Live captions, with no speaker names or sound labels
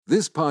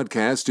This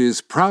podcast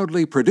is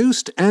proudly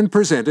produced and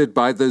presented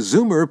by the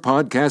Zoomer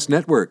Podcast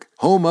Network,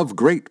 home of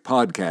great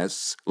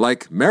podcasts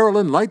like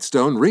Marilyn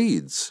Lightstone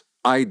Reads,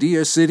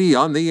 Idea City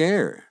on the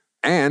Air,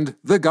 and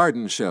The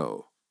Garden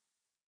Show.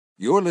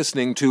 You're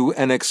listening to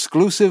an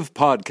exclusive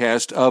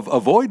podcast of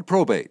Avoid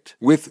Probate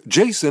with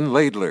Jason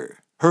Laidler,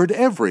 heard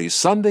every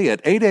Sunday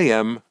at 8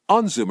 a.m.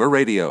 on Zoomer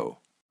Radio.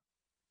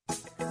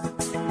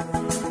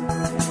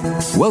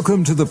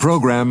 Welcome to the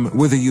program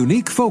with a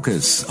unique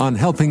focus on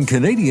helping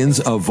Canadians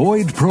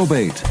avoid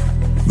probate.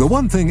 The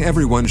one thing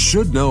everyone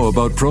should know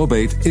about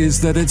probate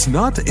is that it's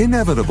not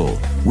inevitable.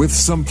 With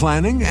some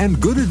planning and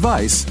good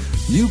advice,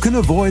 you can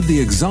avoid the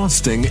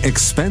exhausting,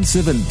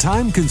 expensive, and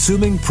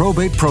time-consuming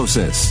probate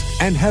process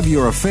and have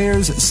your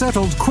affairs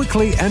settled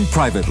quickly and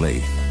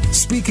privately.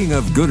 Speaking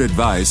of good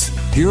advice,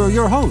 here are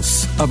your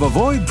hosts of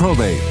Avoid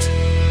Probate.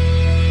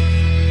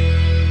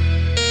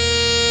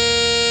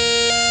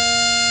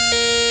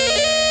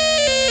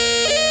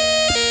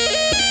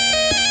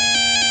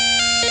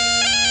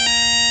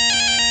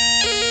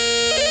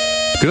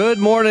 Good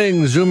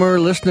morning,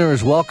 Zoomer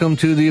listeners. Welcome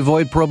to the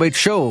Avoid Probate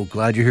Show.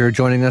 Glad you're here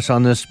joining us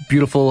on this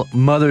beautiful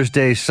Mother's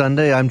Day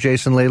Sunday. I'm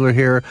Jason Laidler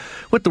here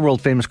with the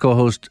world-famous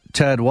co-host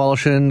Ted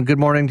Woloshyn. Good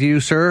morning to you,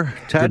 sir.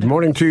 Ted? Good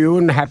morning to you,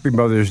 and happy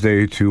Mother's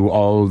Day to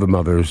all the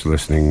mothers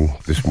listening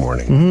this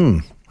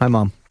morning. Hi,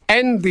 Mom.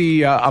 And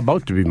the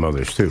about-to-be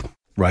mothers, too.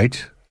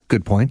 Right.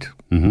 Good point.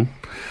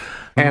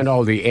 And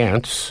all the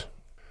aunts.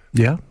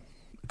 Yeah.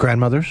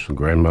 Grandmothers.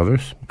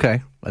 Grandmothers.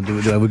 Okay.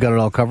 Do we got it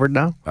all covered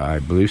now? I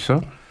believe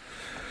so.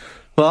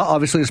 Well,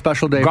 obviously a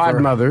special day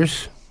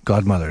Godmothers.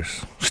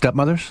 Godmothers.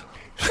 Stepmothers?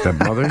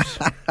 Stepmothers.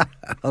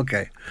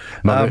 Okay.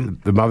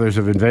 The Mothers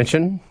of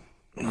Invention.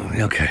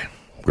 Okay.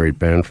 Great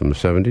band from the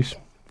 70s.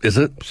 Is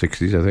it?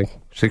 60s, I think.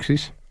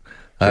 60s?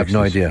 I have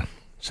no idea.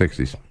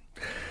 60s.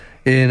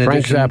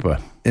 Frank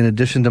Zappa. In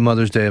addition to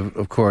Mother's Day,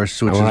 of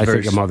course, which When is I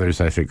very think of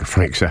mothers, I think of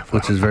Frank Zappa.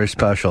 which is very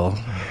special.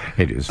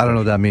 It is. I don't know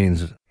what that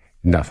means.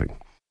 Nothing.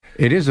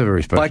 It is a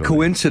very special By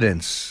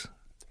coincidence,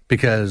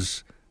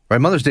 because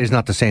Mother's Day is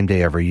not the same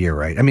day every year,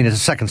 right? I mean, it's the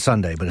second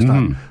Sunday, but it's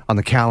not on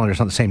the calendar. It's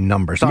not the same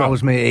number. It's not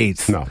always May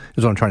 8th. No.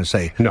 Is what I'm trying to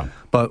say. No.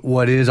 But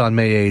what is on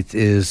May 8th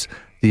is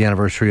the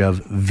anniversary of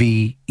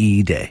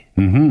VE Day,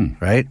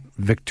 right?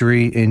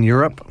 Victory in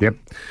Europe. Yep.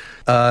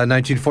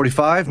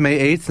 1945, May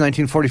 8th,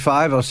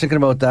 1945. I was thinking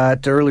about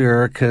that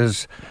earlier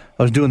because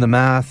I was doing the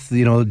math.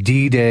 You know,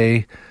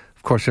 D-Day,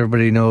 of course,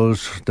 everybody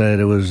knows that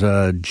it was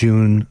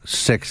June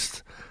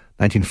 6th,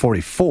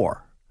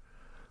 1944.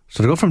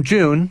 So to go from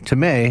June to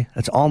May,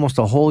 that's almost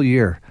a whole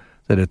year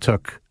that it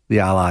took the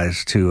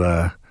Allies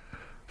to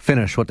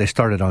finish what they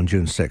started on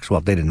June 6th.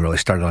 Well, they didn't really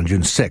start it on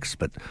June 6th,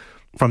 but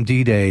from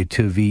D-Day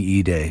to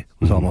VE Day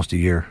was almost a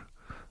year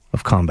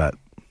of combat.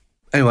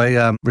 Anyway,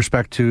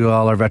 respect to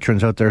all our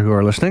veterans out there who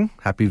are listening.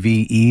 Happy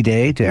VE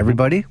Day to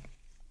everybody.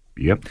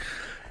 Yep.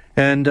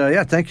 And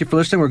thank you for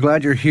listening. We're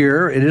glad you're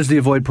here. It is the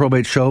Avoid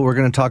Probate Show. We're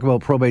going to talk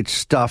about probate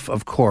stuff,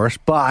 of course,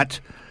 but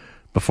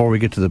before we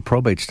get to the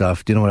probate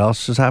stuff, do you know what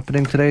else is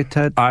happening today,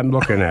 Ted? I'm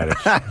looking at it.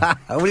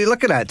 What are you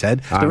looking at,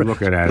 Ted? I'm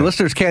looking at The it.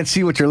 listeners can't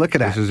see what you're looking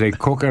at. This is a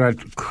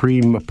coconut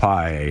cream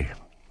pie.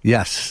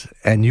 Yes,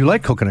 and you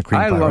like coconut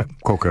cream pie. I love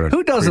right? coconut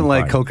Who doesn't cream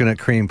like pie? coconut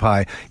cream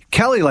pie?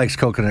 Kelly likes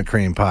coconut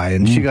cream pie,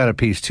 and she got a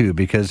piece too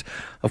because,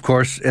 of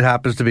course, it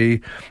happens to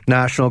be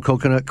National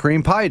Coconut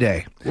Cream Pie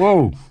Day.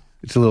 Whoa.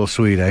 It's a little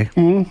sweet, eh?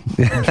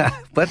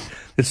 But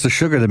it's the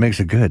sugar that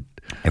makes it good.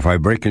 If I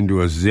break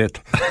into a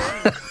zit,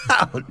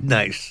 Oh,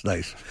 nice.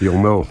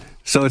 you'll know.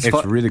 So it's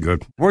really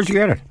good. Where'd you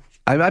get it?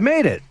 I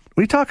made it.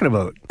 What are you talking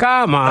about?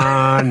 Come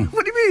on.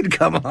 What do you mean,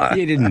 come on?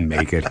 You didn't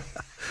make it.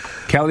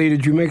 Kelly,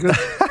 did you make it?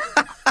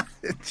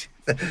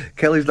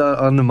 Kelly's not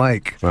on the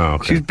mic. Oh,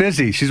 okay. She's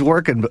busy. She's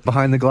working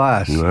behind the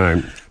glass. All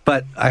right.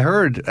 But I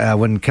heard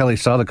when Kelly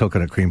saw the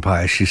coconut cream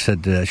pie, she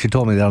said she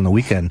told me that on the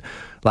weekend,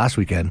 last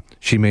weekend,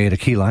 she made a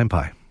key lime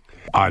pie.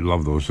 I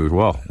love those as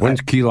well.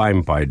 When's Key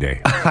Lime Pie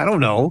Day? I don't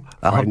know.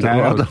 I'll have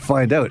Find to out.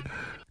 find out.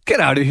 Get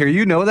out of here.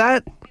 You know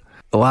that?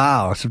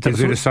 Wow. Is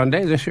it a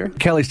Sunday this year?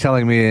 Kelly's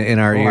telling me in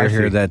our ear I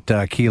here see.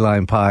 that key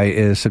lime pie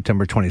is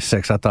September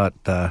 26th. I thought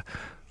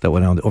that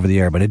went on over the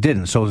air, but it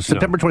didn't. So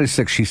September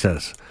 26th, she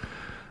says.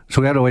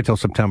 So we have to wait till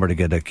September to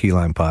get a key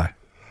lime pie.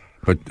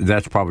 But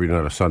that's probably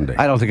not a Sunday.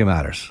 I don't think it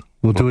matters.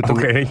 We'll do it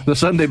the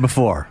Sunday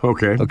before.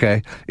 Okay.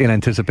 Okay. In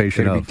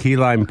anticipation It'll of. be Key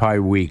Lime Pie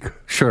Week.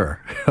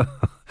 Sure.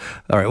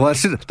 All right. Well,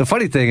 the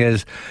funny thing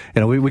is,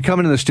 we come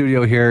into the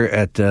studio here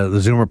at the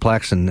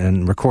Zoomerplex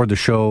and record the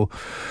show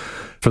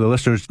for the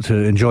listeners to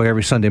enjoy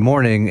every Sunday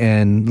morning.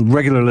 And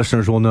regular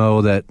listeners will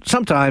know that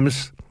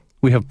sometimes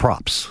we have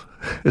props,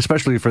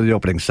 especially for the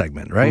opening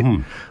segment, right?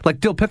 Like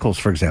dill pickles,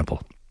 for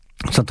example.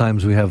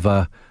 Sometimes we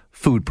have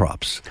food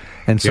props.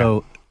 And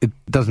so it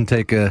doesn't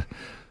take a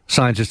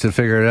scientist to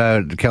figure it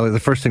out. Kelly, the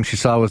first thing she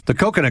saw was the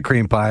coconut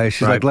cream pie.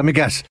 She's like, let me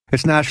guess,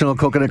 it's National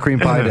Coconut Cream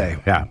Pie Day.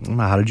 Yeah.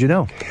 How did you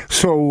know?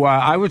 So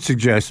I would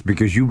suggest,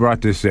 because you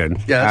brought this in,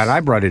 Yes. and I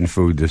brought in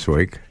food this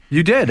week,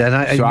 You did, and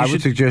I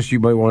would suggest you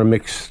might want to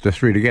mix the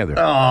three together.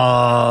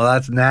 Oh,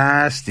 that's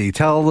nasty.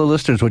 Tell the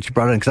listeners what you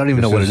brought in, because I don't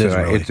even know what it is.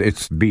 Really.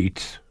 It's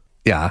beets.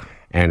 Yeah.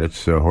 And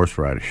it's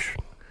horseradish.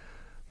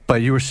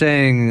 But you were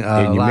saying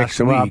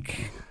last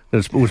week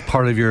that it was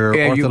part of your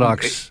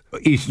Orthodox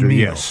Easter meal,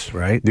 yes.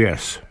 Right?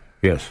 Yes.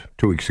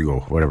 2 weeks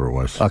ago, whatever it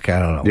was. Okay, I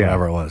don't know.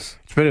 Whatever it was.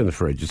 It's been in the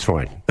fridge. It's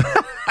fine.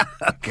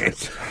 Okay.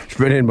 It's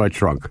been in my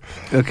trunk.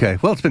 Okay.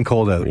 Well, it's been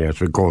cold out. Yeah, it's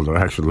been cold out,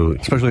 absolutely.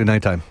 Especially at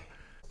nighttime.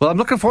 Well, I'm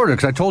looking forward to it,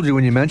 because I told you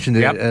when you mentioned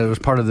it, it was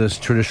part of this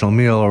traditional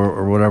meal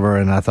or whatever,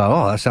 and I thought,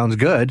 oh, that sounds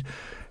good.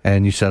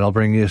 And you said, I'll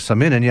bring you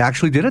some in, and you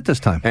actually did it this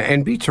time.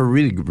 And beets are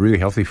really, really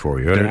healthy for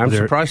you. And I'm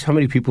surprised how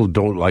many people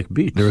don't like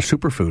beets. They're a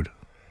superfood.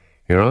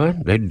 You know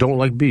that? They don't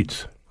like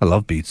beets. I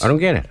love beets. I don't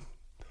get it.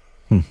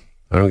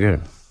 I don't get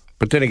it.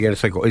 But then again,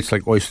 it's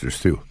like oysters,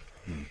 too.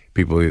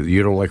 People,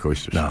 you don't like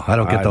oysters. No, I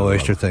don't get the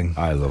oyster thing.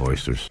 I love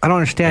oysters. I don't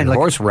understand. And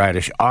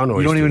horseradish on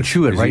oysters. You don't even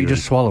chew it, right? You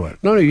just swallow it.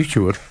 No, you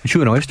chew it. You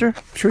chew an oyster?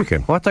 Sure you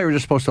can. Well, I thought you were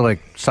just supposed to,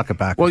 suck it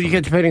back. Well, you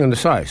get depending on the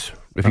size.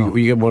 If you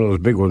get one of those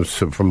big ones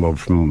from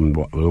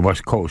the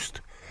West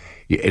Coast,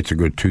 it's a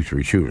good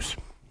 2-3 chews.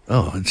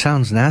 Oh, it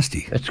sounds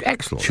nasty. It's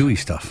excellent. Chewy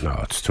stuff. No,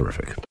 it's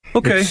terrific.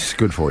 Okay. It's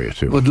good for you,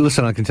 too. Well,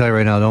 listen, I can tell you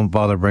right now, don't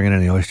bother bringing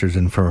any oysters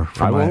in for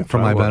my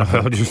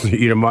benefit. I'll just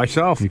eat them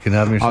myself. You can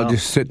have them yourself. I'll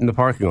just sit in the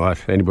parking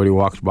lot. Anybody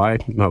walks by,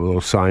 have a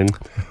little sign,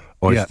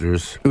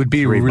 oysters. Yeah. It would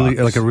be really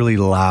 $3. like a really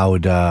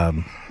loud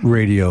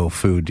radio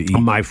food to eat.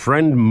 My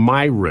friend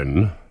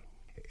Myron,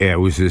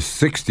 it was his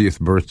 60th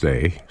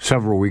birthday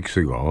several weeks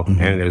ago,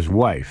 and his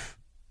wife,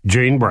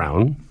 Jane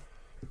Brown,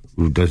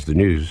 who does the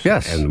news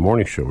and the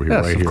morning show here,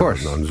 right here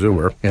on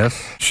Zoomer.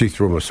 Yes. She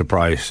threw him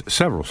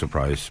several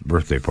surprise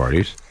birthday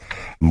parties,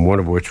 one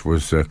of which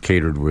was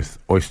catered with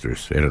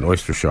oysters and an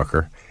oyster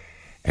shucker.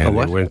 And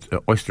what? They went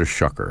oyster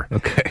shucker.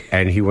 Okay.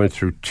 And he went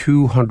through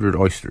 200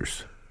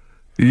 oysters.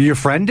 Your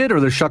friend did,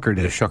 or the shucker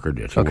did? The shucker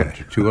did. Okay.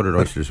 Went 200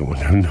 oysters.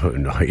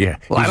 No, yeah.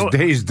 Well,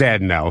 he's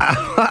dead now.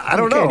 I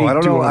don't know. I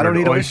don't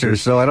eat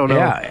oysters, so I don't know.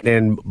 Yeah,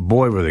 and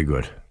boy, were they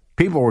good.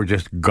 People were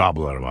just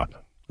gobbling them up.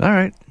 All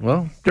right.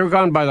 Well, they were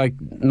gone by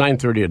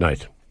 9:30 at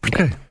night.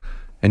 Okay.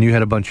 And you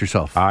had a bunch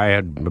yourself? I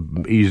had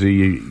an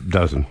easy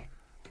dozen.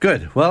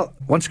 Good. Well,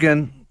 once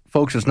again,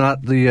 folks, it's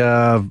not the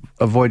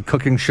Avoid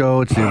Cooking Show.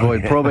 It's the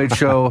Avoid Probate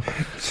Show.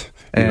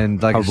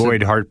 And like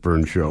Avoid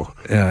Heartburn Show.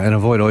 Yeah, and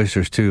avoid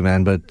oysters too,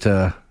 man. But,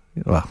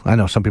 well, I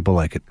know some people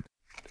like it.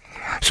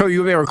 So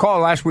you may recall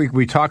last week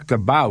we talked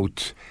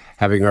about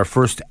having our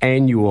first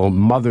annual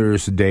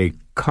Mother's Day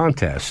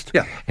contest.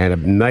 Yeah. And a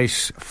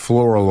nice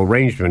floral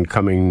arrangement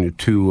coming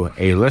to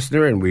a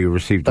listener, and we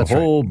received a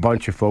whole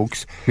bunch of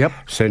folks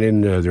sent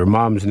in their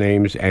mom's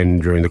names,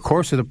 and during the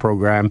course of the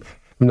program,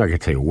 I'm not going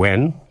to tell you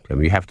when, and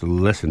we have to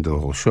listen to the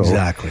whole show.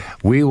 Exactly.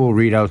 We will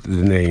read out the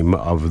name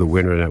of the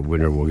winner, and that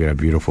winner will get a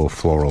beautiful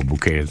floral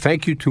bouquet. And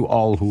thank you to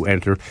all who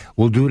enter.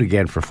 We'll do it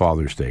again for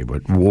Father's Day,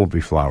 but it won't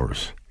be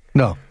flowers.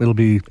 No, it'll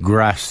be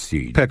grass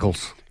seed.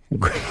 Pickles.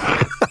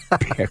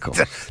 Pickles.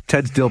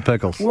 Ted's dill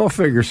pickles. We'll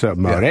figure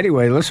something out.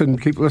 Anyway,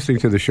 keep listening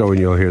to the show and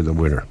you'll hear the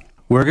winner.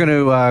 We're going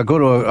to go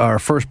to our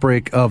first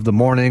break of the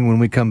morning. When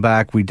we come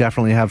back, we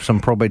definitely have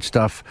some probate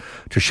stuff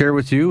to share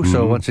with you.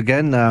 So once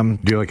again...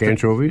 do you like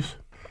anchovies?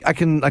 I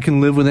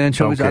can live with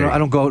anchovies. Okay. I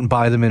don't go out and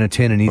buy them in a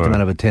tin and eat them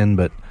out of a tin,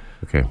 but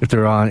if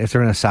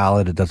they're in a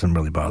salad, it doesn't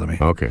really bother me.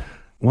 Okay.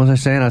 What was I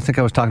saying? I think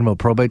I was talking about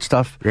probate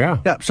stuff. Yeah.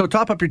 Yeah. So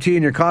top up your tea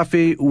and your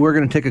coffee. We're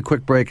going to take a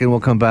quick break, and we'll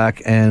come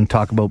back and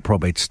talk about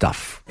probate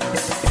stuff.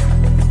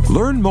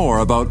 Learn more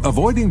about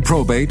avoiding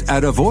probate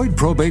at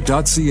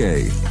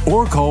avoidprobate.ca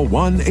or call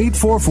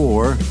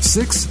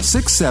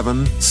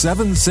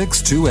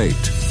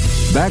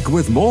 1-844-667-7628. Back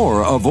with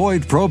more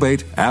Avoid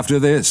Probate after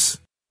this.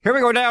 Here we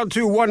go down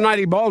to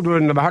 190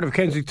 Baldwin, the heart of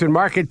Kensington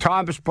Market,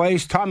 Tom's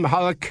Place. Tom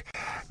Hullock,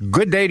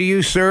 good day to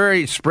you,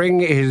 sir.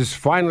 Spring has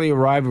finally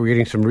arrived. We're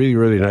getting some really,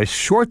 really nice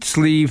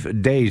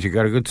short-sleeve days. You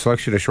got a good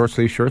selection of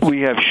short-sleeve shirts?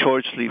 We have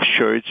short-sleeve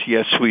shirts.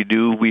 Yes, we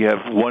do. We have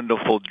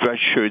wonderful dress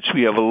shirts.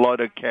 We have a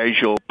lot of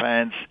casual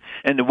pants.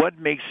 And what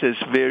makes us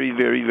very,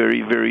 very,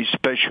 very, very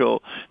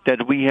special,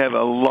 that we have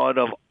a lot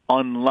of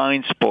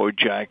online sport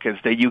jackets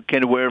that you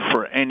can wear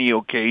for any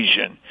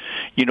occasion.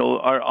 You know,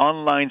 our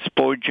online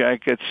sport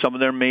jackets, some of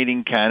them are made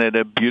in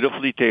Canada,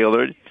 beautifully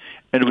tailored,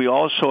 and we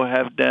also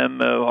have them,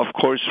 of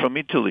course, from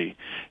Italy.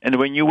 And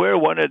when you wear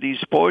one of these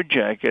sport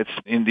jackets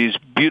in these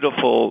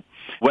beautiful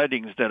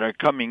weddings that are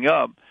coming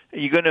up,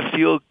 you're going to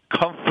feel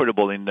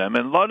comfortable in them.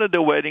 And a lot of the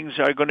weddings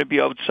are going to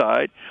be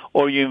outside,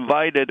 or you're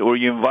invited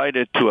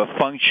to a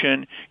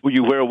function where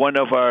you wear one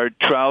of our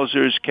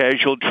trousers,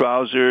 casual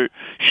trouser,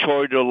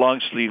 short or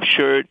long sleeve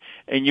shirt,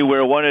 and you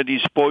wear one of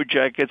these sport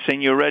jackets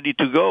and you're ready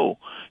to go.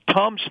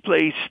 Tom's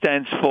Place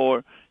stands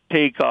for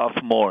Take Off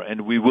More,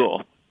 and we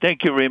will.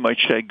 Thank you very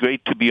much.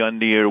 Great to be on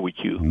the air with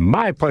you.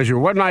 My pleasure.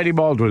 190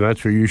 Baldwin,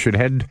 that's where you should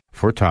head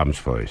for Tom's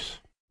Place.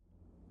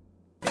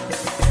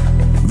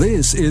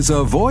 This is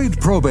Avoid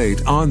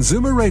Probate on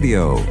Zoomer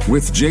Radio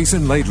with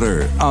Jason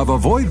Laidler of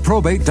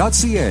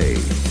avoidprobate.ca.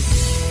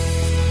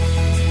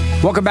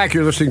 Welcome back.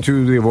 You're listening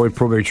to the Avoid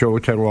Probate Show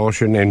with Ted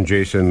Woloshyn and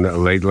Jason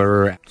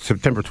Laidler.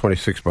 September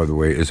 26th, by the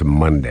way, is a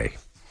Monday.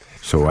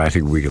 So I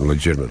think we can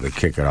legitimately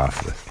kick it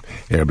off.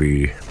 It'll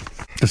be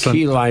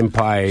key lime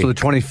pie. So the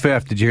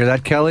 25th. Did you hear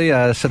that, Kelly?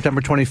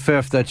 September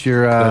 25th. That's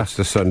your... that's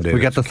the Sunday. We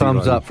got the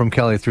thumbs up from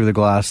Kelly through the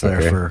glass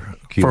there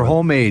for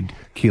homemade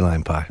key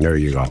lime pie. There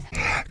you go.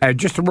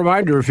 Just a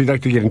reminder, if you'd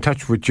like to get in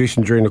touch with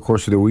Jason during the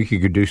course of the week, you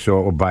could do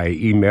so by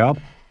email.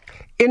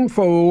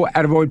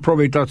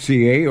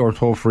 info@avoidprobate.ca or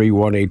toll free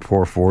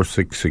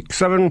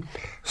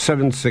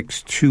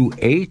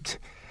 1-844-667-7628.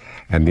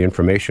 And the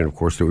information, of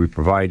course, that we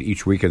provide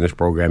each week in this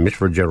program is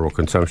for general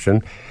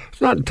consumption.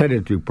 It's not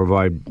intended to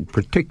provide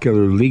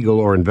particular legal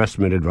or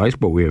investment advice,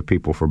 but we have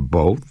people for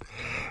both.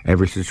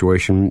 Every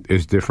situation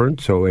is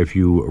different, so if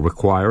you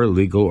require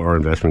legal or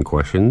investment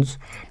questions,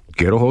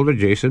 get a hold of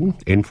Jason,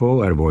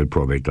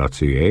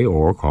 info@avoidprobate.ca,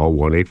 or call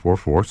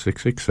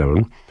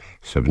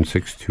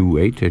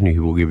 1-844-667-7628, and he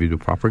will give you the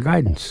proper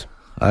guidance.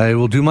 I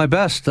will do my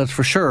best, that's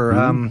for sure.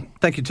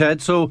 Thank you,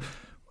 Ted. So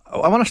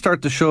I want to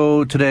start the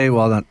show today,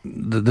 well, not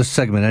this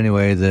segment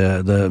anyway,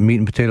 the meat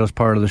and potatoes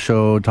part of the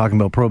show, talking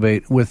about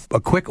probate, with a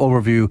quick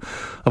overview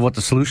of what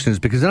the solution is,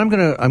 because then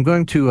I'm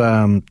going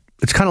to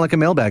it's kind of like a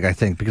mailbag, I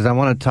think, because I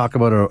want to talk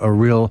about a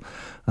real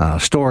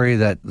story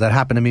that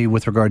happened to me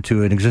with regard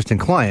to an existing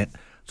client.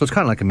 So it's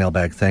kind of like a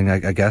mailbag thing,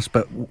 I guess,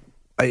 but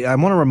I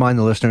want to remind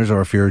the listeners, or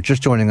if you're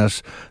just joining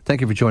us,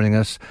 thank you for joining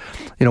us.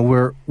 You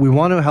know, we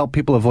want to help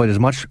people avoid as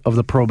much of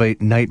the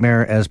probate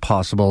nightmare as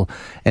possible,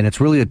 and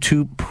it's really a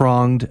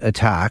two-pronged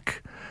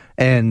attack,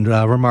 and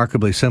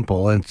remarkably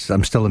simple. And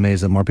I'm still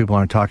amazed that more people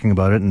aren't talking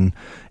about it, and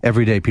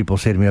every day people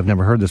say to me, I've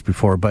never heard this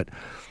before, but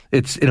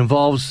it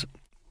involves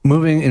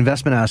moving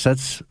investment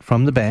assets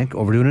from the bank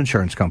over to an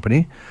insurance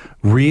company,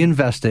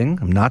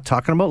 reinvesting. I'm not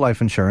talking about life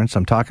insurance.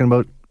 I'm talking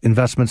about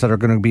investments that are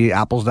going to be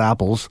apples to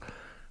apples.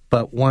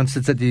 But once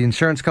it's at the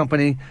insurance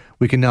company,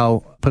 we can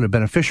now put a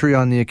beneficiary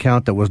on the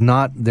account that was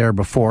not there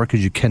before,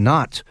 because you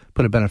cannot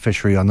put a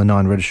beneficiary on the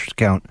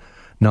non-registered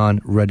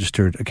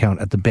account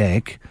at the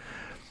bank.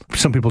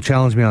 Some people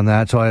challenge me on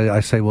that, so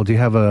I say, well, do you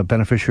have a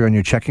beneficiary on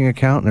your checking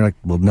account? And they're like,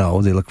 well,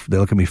 no. They look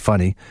at me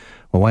funny.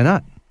 Well, why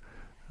not?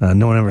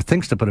 No one ever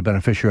thinks to put a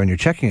beneficiary on your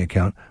checking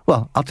account.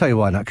 Well, I'll tell you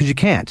why not, because you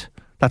can't.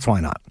 That's why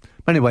not.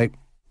 But anyway,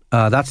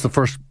 that's the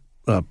first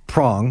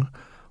prong,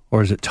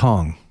 or is it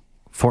tong?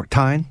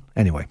 Tine?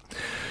 Anyway,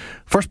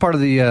 first part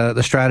of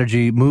the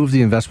strategy, move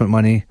the investment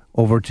money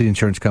over to the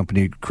insurance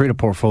company, create a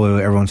portfolio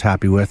everyone's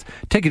happy with,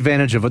 take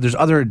advantage of it. There's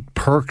other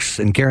perks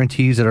and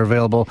guarantees that are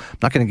available. I'm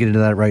not going to get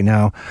into that right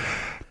now.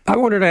 I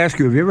wanted to ask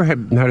you, have you ever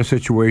had a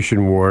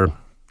situation where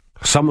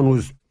someone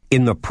was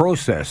in the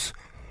process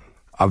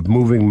of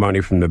moving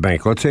money from the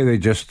bank? Let's say they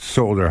just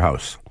sold their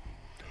house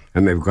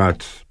and they've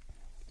got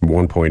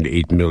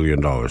 $1.8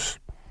 million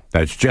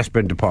that's just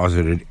been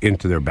deposited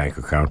into their bank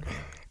account,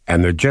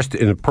 and they're just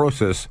in the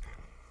process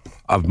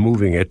of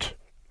moving it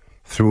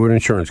through an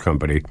insurance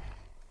company,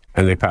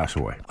 and they pass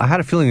away. I had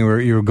a feeling you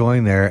were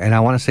going there, and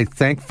I want to say,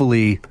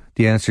 thankfully,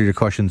 the answer to your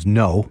question is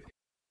no.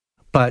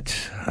 But,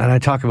 and I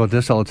talk about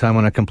this all the time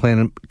when I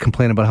complain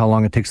about how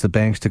long it takes the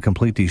banks to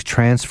complete these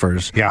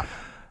transfers. Yeah.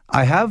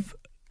 I have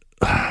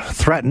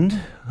threatened,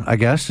 I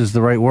guess is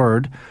the right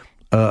word,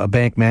 a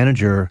bank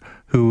manager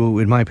who,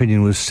 in my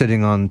opinion, was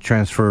sitting on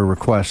transfer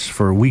requests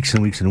for weeks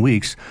and weeks and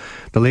weeks.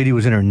 The lady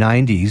was in her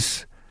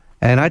 90s.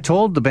 And I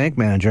told the bank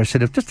manager, I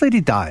said, if this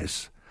lady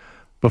dies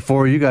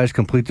before you guys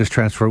complete this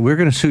transfer, we're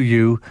going to sue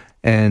you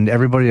and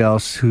everybody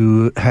else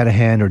who had a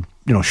hand or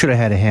should have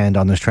had a hand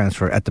on this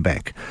transfer at the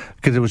bank,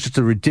 because it was just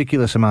a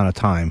ridiculous amount of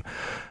time.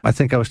 I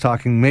think I was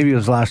talking, maybe it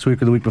was last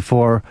week or the week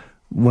before,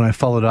 when I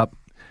followed up,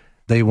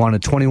 they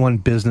wanted 21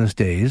 business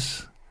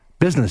days.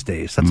 Business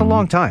days. That's a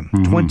long time.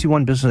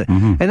 21 business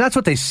days. And that's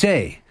what they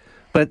say.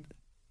 But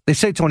they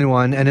say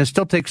 21 and it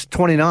still takes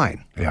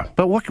 29. Yeah.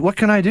 But what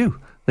can I do?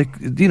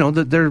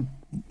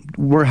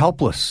 We're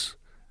helpless,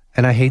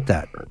 and I hate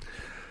that.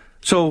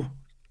 So,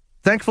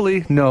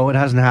 thankfully, no, it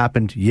hasn't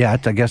happened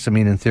yet. I guess,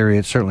 in theory,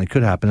 it certainly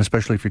could happen,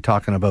 especially if you're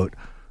talking about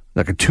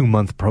like a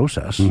 2-month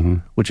process,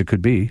 which it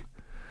could be.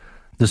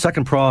 The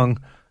second prong,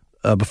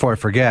 before I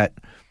forget,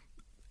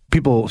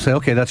 people say,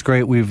 okay, that's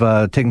great. We've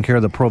taken care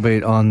of the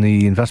probate on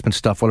the investment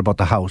stuff. What about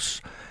the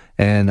house?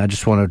 And I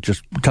just want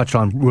to touch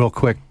on real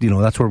quick,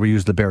 that's where we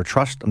use the bare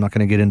trust. I'm not going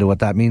to get into what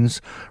that means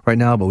right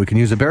now, but we can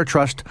use the bare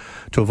trust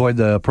to avoid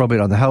the probate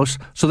on the house.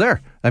 So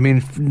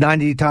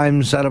 90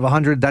 times out of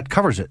 100, that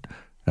covers it.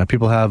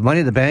 People have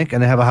money in the bank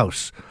and they have a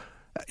house.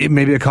 It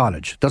may be a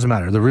cottage. Doesn't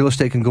matter. The real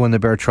estate can go in the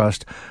bare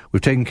trust.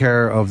 We've taken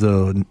care of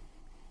the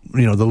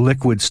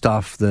liquid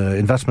stuff, the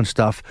investment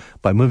stuff,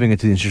 by moving it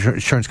to the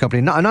insurance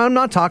company. No, I'm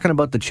not talking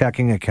about the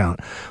checking account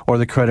or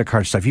the credit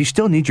card stuff. You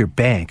still need your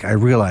bank, I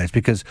realize,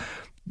 because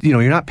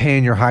you're not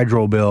paying your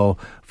hydro bill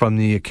from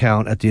the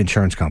account at the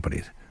insurance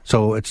company.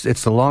 So it's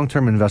the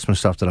long-term investment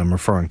stuff that I'm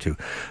referring to.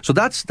 So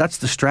that's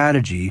the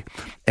strategy.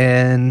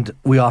 And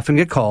we often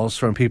get calls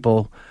from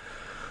people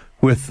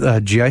with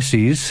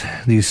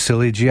GICs, these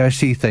silly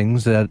GIC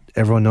things that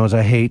everyone knows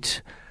I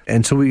hate.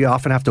 And so we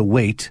often have to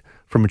wait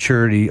for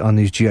maturity on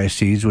these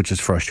GICs, which is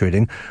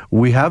frustrating.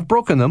 We have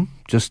broken them.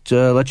 Just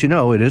to let you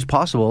know, it is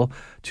possible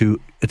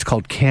it's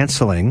called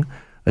canceling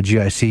a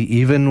GIC,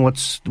 even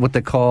what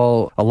they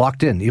call a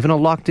locked-in. Even a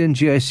locked-in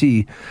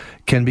GIC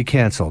can be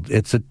canceled.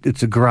 It's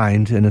a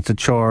grind, and it's a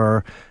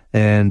chore,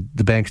 and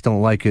the banks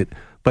don't like it,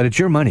 but it's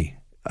your money.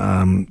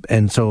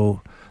 And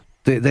so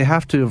they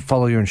have to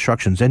follow your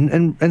instructions.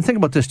 And think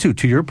about this, too,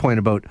 to your point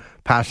about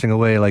passing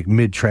away like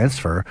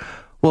mid-transfer.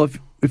 Well,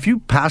 if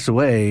you pass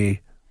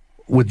away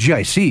with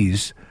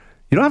GICs,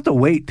 you don't have to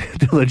wait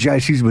till the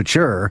GICs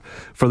mature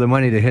for the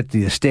money to hit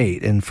the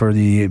estate and for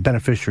the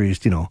beneficiaries,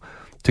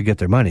 to get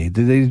their money.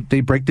 They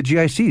break the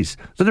GICs.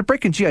 So they're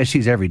breaking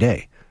GICs every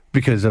day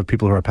because of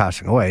people who are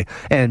passing away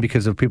and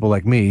because of people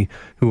like me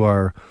who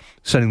are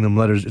sending them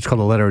letters. It's called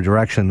a letter of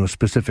direction with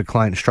specific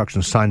client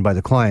instructions signed by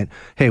the client.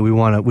 Hey, we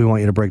want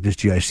you to break this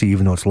GIC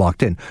even though it's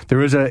locked in.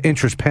 There is an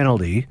interest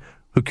penalty.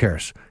 Who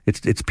cares?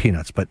 It's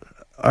peanuts. But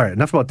all right,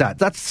 enough about that.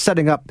 That's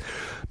setting up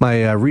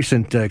my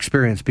recent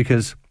experience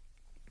because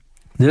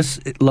this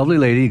lovely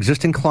lady,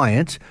 existing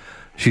client,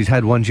 she's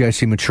had one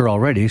GIC mature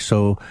already,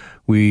 so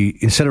we,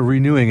 instead of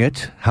renewing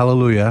it,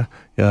 hallelujah,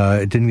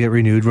 it didn't get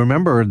renewed.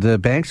 Remember, the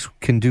banks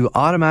can do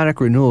automatic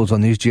renewals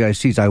on these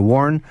GICs. I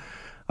warn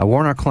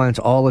our clients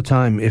all the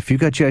time, if you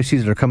got GICs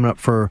that are coming up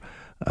for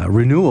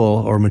renewal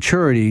or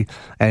maturity,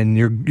 and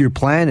your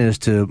plan is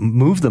to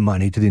move the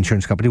money to the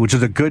insurance company, which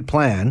is a good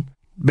plan,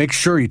 make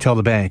sure you tell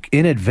the bank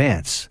in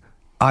advance,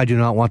 I do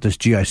not want this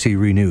GIC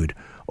renewed,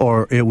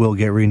 or it will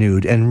get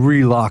renewed and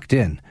re-locked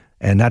in.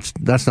 And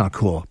that's not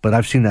cool, but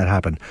I've seen that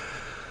happen.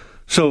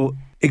 So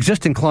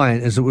existing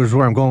client is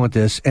where I'm going with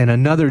this, and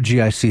another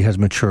GIC has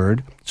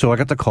matured. So I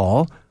got the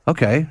call.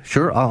 Okay,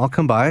 sure, I'll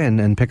come by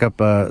and pick up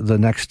the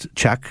next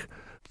check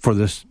for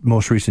this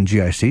most recent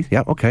GIC.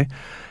 Yeah, okay.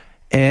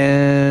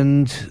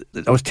 And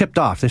I was tipped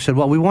off. They said,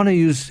 well, we want to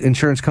use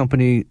insurance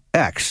company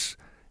X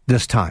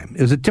this time.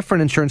 It was a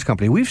different insurance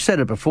company. We've said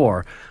it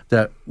before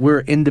that we're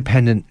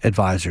independent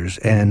advisors,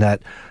 and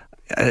that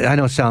I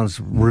know it sounds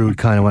rude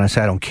kind of when I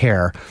say I don't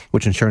care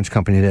which insurance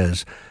company it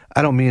is.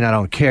 I don't mean I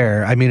don't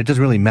care. I mean, it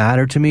doesn't really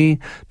matter to me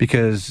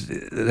because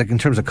like in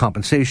terms of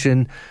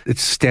compensation,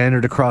 it's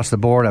standard across the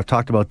board. I've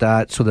talked about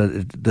that so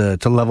that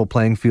it's a level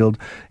playing field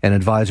and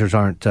advisors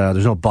aren't,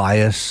 there's no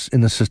bias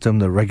in the system.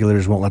 The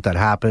regulators won't let that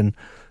happen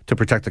to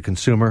protect the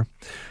consumer.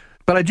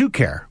 But I do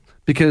care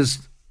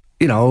because,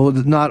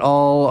 not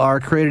all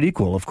are created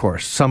equal, of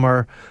course. Some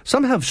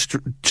have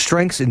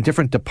strengths in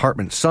different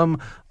departments.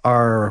 Some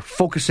are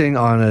focusing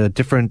on a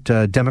different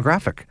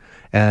demographic,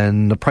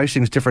 and the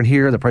pricing is different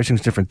here. The pricing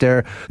is different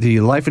there. The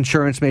life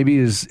insurance maybe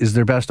is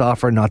their best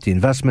offer, not the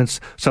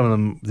investments. Some of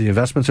them, the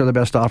investments are the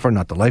best offer,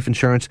 not the life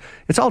insurance.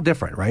 It's all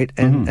different, right?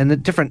 And the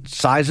different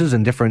sizes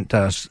and different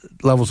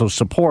levels of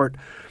support.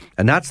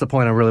 And that's the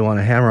point I really want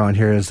to hammer on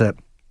here is that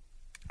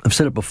I've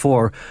said it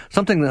before,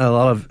 something that a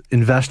lot of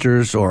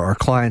investors or our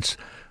clients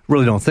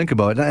really don't think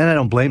about, and I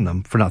don't blame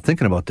them for not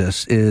thinking about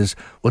this, is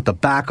what the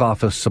back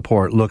office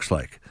support looks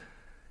like.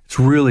 It's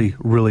really,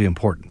 really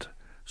important.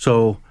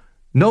 So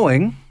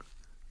knowing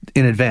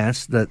in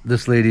advance that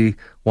this lady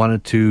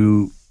wanted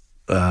to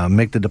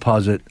make the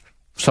deposit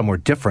somewhere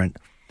different,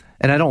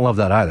 and I don't love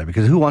that either,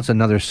 because who wants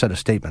another set of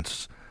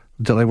statements?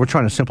 We're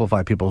trying to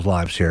simplify people's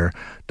lives here.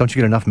 Don't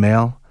you get enough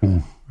mail?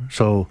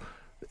 So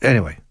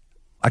anyway,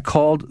 I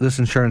called this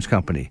insurance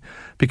company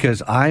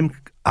because I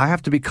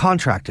have to be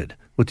contracted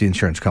with the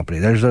insurance company.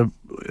 There's a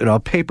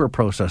paper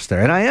process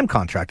there, and I am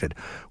contracted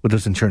with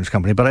this insurance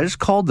company. But I just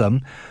called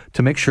them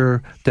to make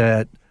sure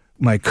that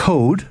my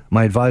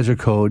advisor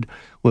code,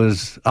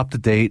 was up to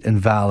date and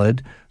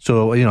valid.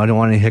 So I don't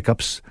want any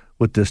hiccups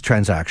with this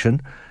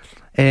transaction.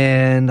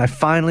 And I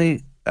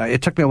finally,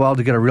 it took me a while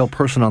to get a real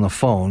person on the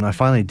phone. I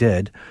finally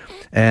did.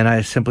 And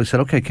I simply said,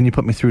 okay, can you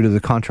put me through to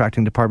the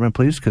contracting department,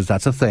 please? Because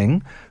that's a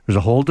thing. There's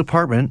a whole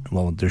department,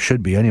 well, there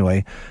should be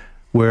anyway,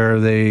 where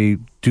they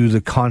do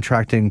the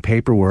contracting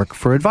paperwork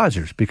for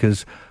advisors.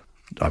 Because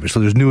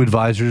obviously there's new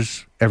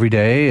advisors every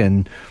day,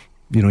 and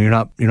you're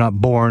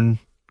not born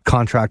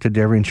contracted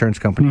to every insurance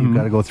company. You've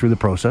got to go through the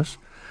process.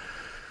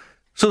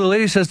 So the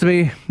lady says to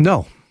me,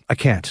 no, I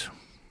can't.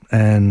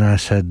 And I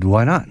said,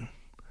 why not?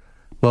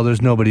 Well,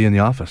 there's nobody in the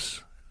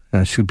office.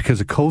 And she said, because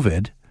of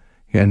COVID.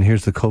 And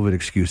here's the COVID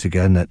excuse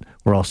again that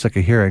we're all sick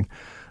of hearing.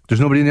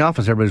 There's nobody in the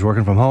office. Everybody's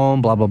working from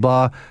home, blah, blah,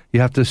 blah.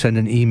 You have to send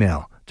an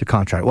email to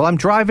contract. Well, I'm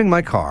driving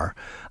my car.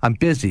 I'm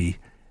busy.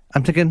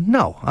 I'm thinking,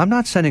 no, I'm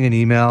not sending an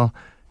email.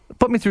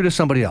 Put me through to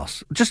somebody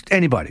else. Just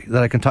anybody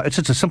that I can talk. It's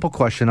just a simple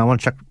question. I want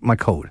to check my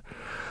code.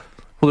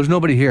 Well, there's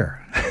nobody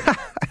here.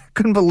 I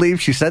couldn't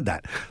believe she said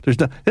that. This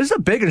is a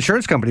big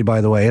insurance company,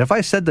 by the way. And if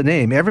I said the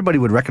name, everybody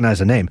would recognize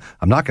the name.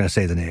 I'm not going to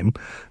say the name,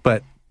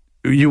 but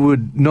you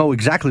would know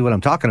exactly what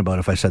I'm talking about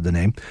if I said the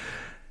name.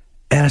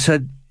 And I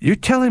said, you're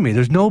telling me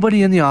there's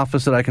nobody in the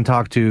office that I can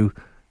talk to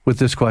with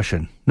this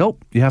question?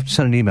 Nope, you have to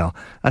send an email.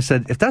 I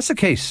said, if that's the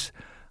case,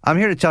 I'm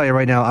here to tell you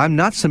right now, I'm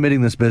not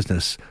submitting this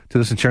business to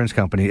this insurance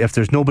company if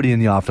there's nobody in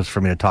the office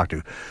for me to talk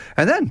to.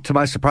 And then, to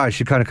my surprise,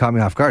 she kind of caught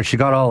me off guard. She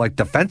got all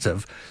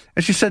defensive.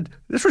 And she said,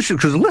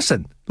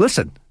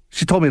 listen,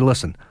 She told me to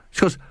listen.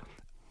 She goes,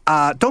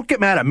 don't get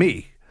mad at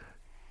me.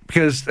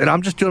 And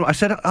I'm just doing, I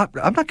said,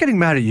 I'm not getting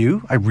mad at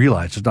you. I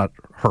realize it's not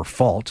her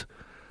fault.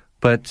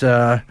 But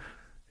I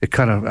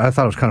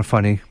thought it was kind of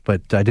funny,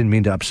 but I didn't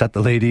mean to upset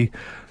the lady.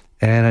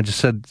 And I just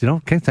said,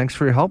 okay, thanks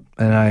for your help.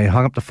 And I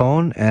hung up the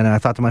phone, and I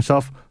thought to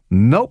myself,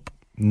 nope,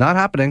 not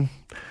happening.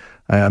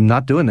 I'm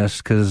not doing this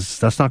because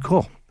that's not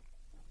cool.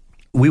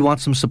 We want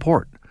some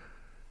support.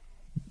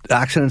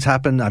 Accidents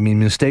happen.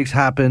 Mistakes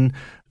happen.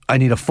 I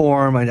need a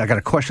form. I got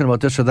a question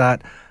about this or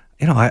that.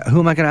 Who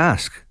am I going to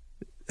ask?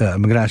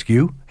 I'm going to ask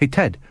you, hey,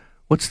 Ted,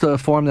 what's the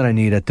form that I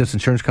need at this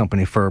insurance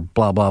company for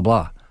blah, blah,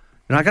 blah?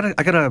 And I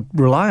gotta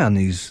rely on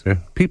these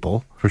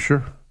people for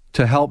sure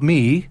to help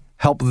me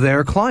help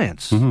their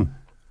clients. Mm-hmm.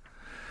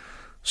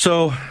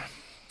 So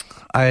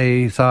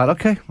I thought,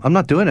 okay, I'm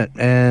not doing it,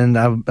 and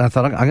I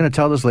thought I'm going to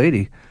tell this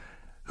lady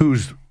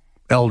who's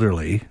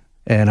elderly,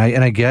 and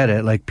I get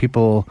it. Like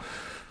people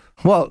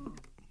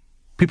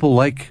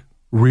like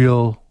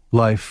real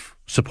life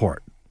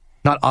support,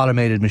 not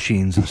automated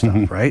machines and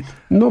stuff, right?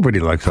 Nobody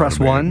likes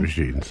automated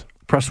machines.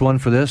 Press 1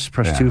 for this,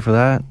 press 2 for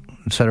that,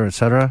 et cetera, et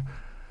cetera.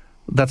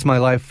 That's my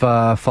life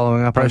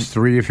following up. Press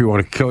 3 if you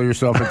want to kill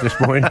yourself at this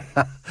point.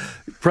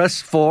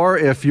 Press 4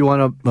 if you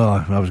want to...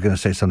 I was going to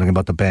say something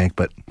about the bank,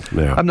 but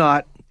I'm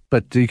not.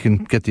 But you can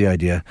get the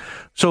idea.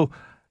 So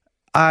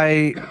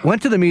I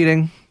went to the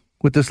meeting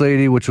with this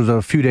lady, which was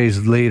a few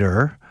days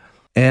later,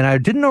 and I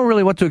didn't know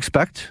really what to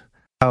expect,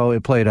 how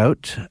it played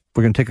out.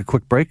 We're going to take a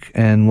quick break,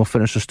 and we'll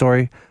finish the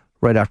story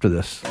right after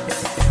this.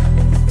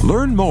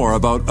 Learn more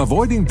about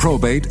avoiding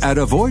probate at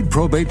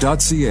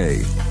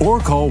avoidprobate.ca or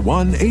call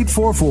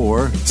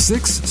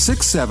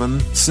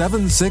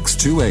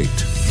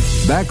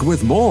 1-844-667-7628. Back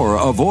with more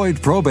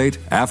Avoid Probate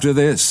after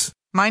this.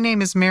 My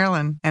name is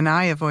Marilyn, and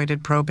I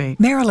avoided probate.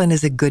 Marilyn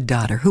is a good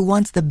daughter who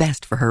wants the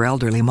best for her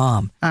elderly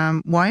mom.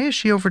 Why is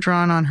she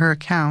overdrawn on her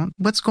account?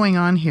 What's going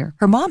on here?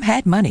 Her mom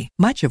had money,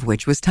 much of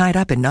which was tied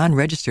up in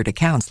non-registered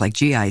accounts like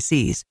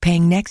GICs,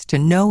 paying next to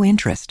no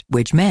interest,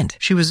 which meant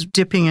she was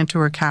dipping into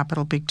her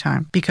capital big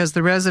time because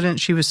the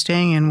residence she was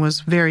staying in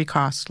was very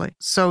costly.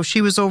 So she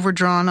was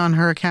overdrawn on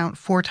her account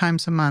 4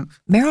 times a month.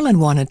 Marilyn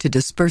wanted to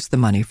disperse the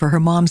money for her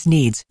mom's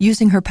needs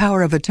using her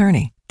power of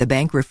attorney. The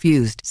bank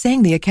refused,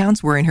 saying the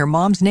accounts were in her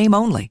mom's name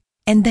only,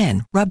 and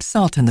then rubbed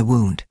salt in the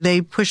wound.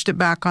 They pushed it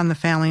back on the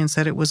family and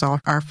said it was all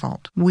our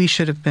fault. We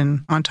should have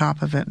been on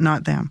top of it,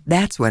 not them.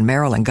 That's when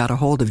Marilyn got a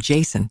hold of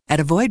Jason at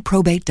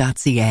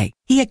avoidprobate.ca.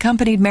 He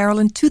accompanied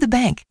Marilyn to the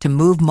bank to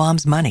move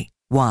mom's money.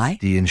 Why?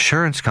 The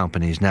insurance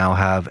companies now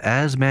have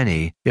as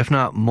many, if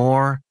not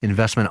more,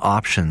 investment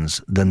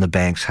options than the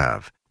banks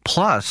have.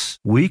 Plus,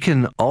 we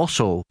can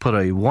also put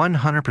a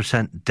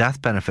 100%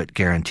 death benefit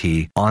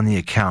guarantee on the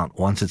account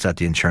once it's at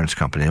the insurance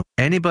company.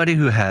 Anybody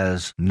who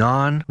has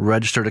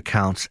non-registered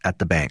accounts at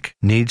the bank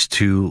needs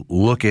to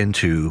look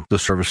into the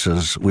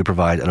services we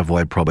provide at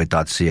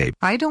avoidprobate.ca.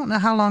 I don't know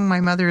how long my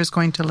mother is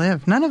going to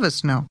live. None of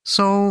us know.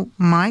 So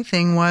my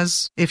thing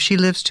was, if she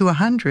lives to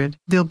 100,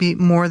 there'll be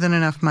more than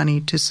enough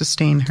money to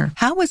sustain her.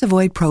 How was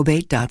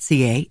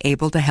avoidprobate.ca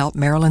able to help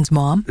Marilyn's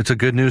mom? It's a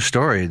good news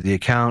story. The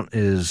account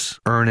is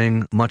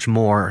earning much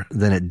more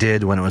than it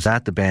did when it was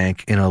at the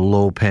bank in a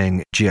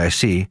low-paying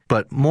GIC.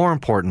 But more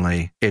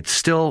importantly, it's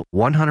still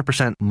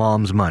 100%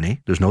 mom's money.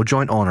 There's no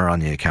joint owner on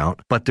the account,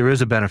 but there is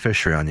a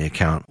beneficiary on the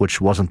account, which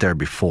wasn't there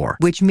before.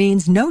 Which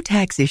means no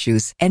tax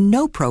issues and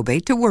no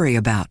probate to worry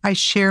about. I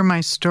share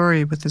my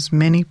story with as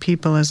many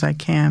people as I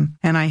can,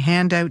 and I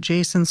hand out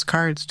Jason's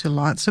cards to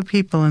lots of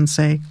people and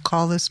say,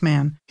 call this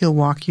man. He'll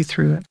walk you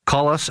through it.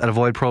 Call us at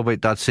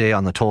avoidprobate.ca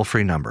on the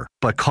toll-free number,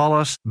 but call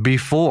us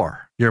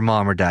before your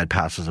mom or dad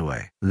passes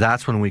away.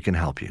 That's when we can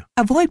help you.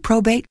 Avoid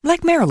probate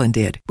like Marilyn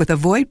did with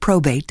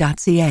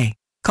avoidprobate.ca.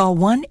 Call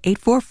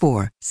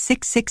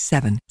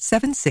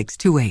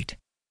 1-844-667-7628.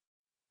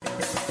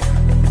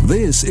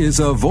 This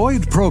is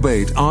Avoid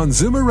Probate on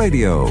Zoomer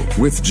Radio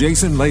with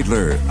Jason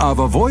Laidler of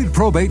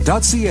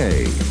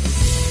avoidprobate.ca.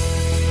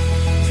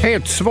 Hey,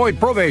 it's Avoid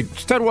Probate.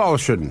 It's Ted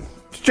Wallison.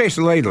 It's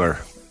Jason Laidler.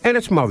 And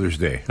it's Mother's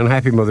Day. And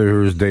happy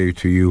Mother's Day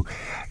to you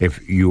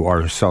if you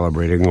are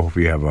celebrating. I hope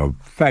you have a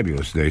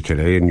fabulous day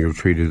today and you're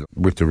treated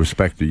with the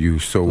respect that you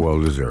so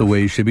well deserve. The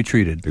way you should be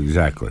treated.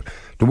 Exactly.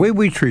 The way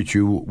we treat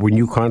you when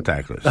you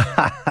contact us.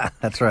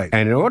 That's right.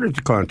 And in order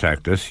to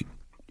contact us,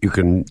 you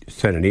can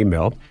send an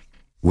email,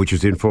 which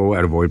is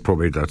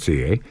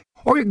info@avoidprobate.ca,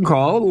 or you can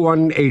call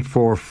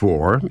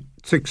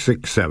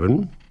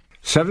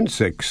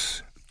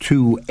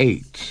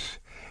 1-844-667-7628.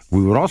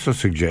 We would also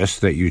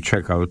suggest that you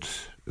check out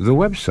the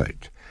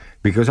website,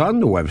 because on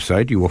the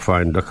website you will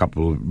find a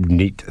couple of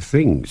neat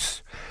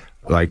things,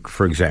 like,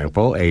 for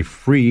example, a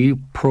free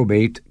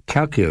probate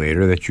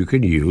calculator that you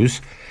can use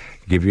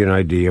to give you an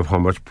idea of how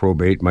much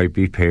probate might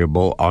be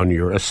payable on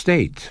your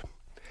estate.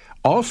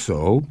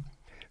 Also,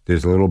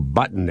 there's a little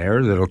button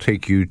there that'll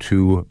take you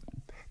to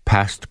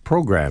past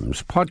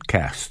programs,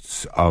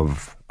 podcasts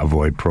of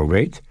Avoid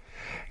Probate,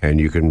 and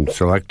you can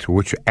select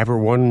whichever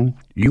one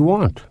you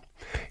want,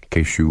 in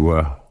case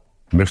you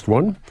missed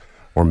one.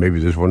 Or maybe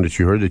there's one that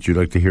you heard that you'd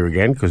like to hear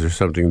again because there's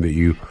something that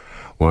you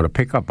want to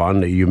pick up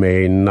on that you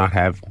may not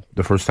have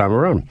the first time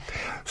around.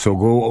 So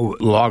go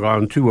log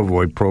on to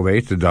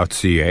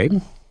avoidprobate.ca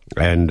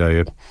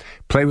and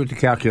play with the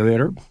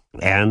calculator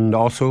and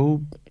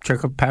also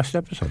check out past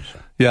episodes.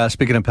 Yeah,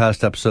 speaking of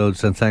past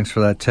episodes, and thanks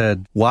for that,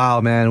 Ted.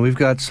 Wow, man, we've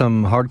got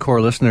some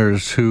hardcore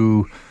listeners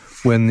who,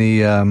 when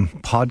the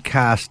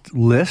podcast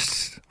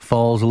list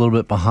falls a little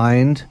bit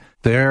behind,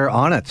 they're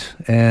on it,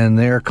 and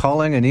they're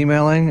calling and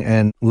emailing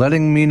and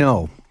letting me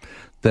know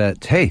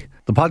that, hey,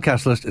 the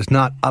podcast list is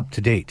not up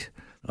to date.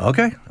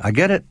 Okay, I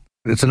get it.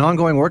 It's an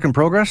ongoing work in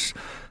progress.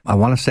 I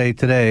want to say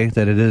today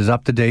that it is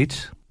up to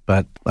date,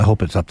 but I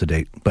hope it's up to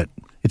date. But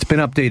it's been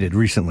updated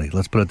recently,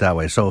 let's put it that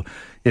way. So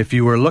if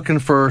you were looking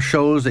for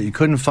shows that you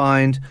couldn't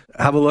find,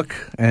 have a look,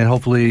 and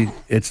hopefully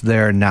it's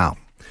there now.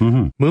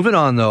 Mm-hmm. Moving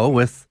on, though,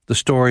 with the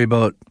story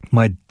about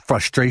my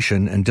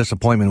frustration and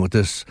disappointment with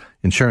this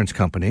insurance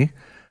company.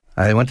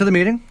 I went to the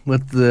meeting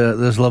with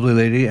this lovely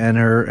lady and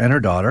her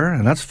daughter,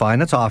 and that's fine.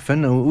 That's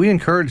often. We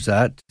encourage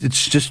that.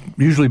 It's just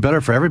usually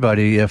better for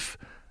everybody if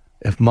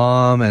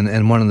mom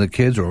and one of the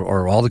kids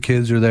or all the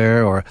kids are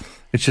there, or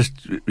it's just,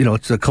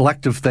 it's a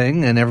collective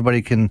thing and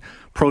everybody can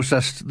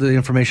process the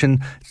information.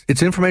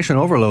 It's information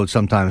overload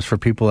sometimes for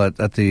people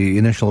at the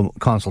initial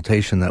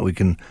consultation that we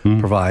can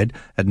provide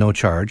at no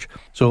charge.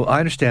 So I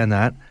understand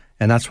that,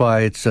 and that's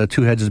why it's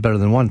two heads is better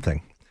than one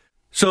thing.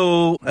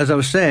 So as I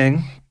was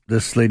saying,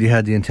 this lady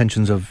had the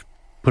intentions of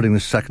putting the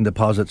second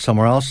deposit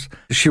somewhere else.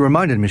 She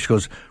reminded me, she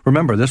goes,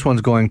 remember, this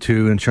one's going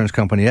to insurance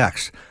company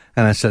X.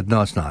 And I said,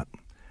 no, it's not.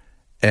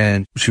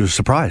 And she was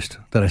surprised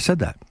that I said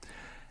that.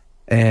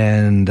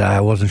 And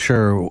I wasn't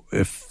sure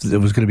if it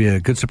was going to be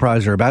a good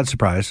surprise or a bad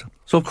surprise.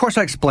 So, of course,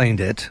 I explained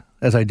it,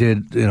 as I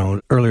did,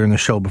 earlier in the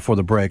show before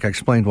the break. I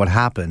explained what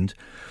happened.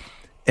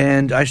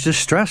 And I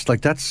just stressed,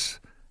 like, that's...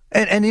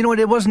 And you know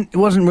what, it wasn't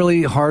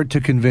really hard to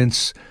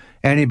convince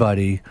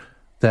anybody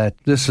that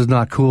this is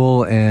not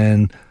cool,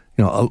 and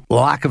a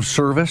lack of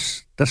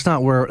service. That's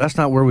not where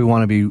we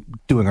want to be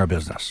doing our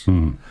business.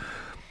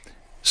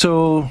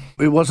 So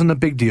it wasn't a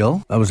big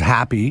deal. I was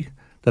happy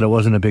that it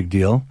wasn't a big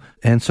deal,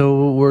 and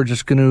so we're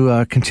just going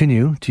to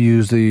continue to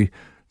use the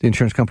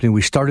insurance company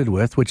we started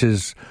with, which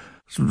is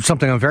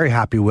something I'm very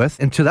happy with.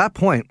 And to that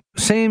point,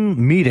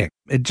 same meeting.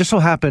 It just so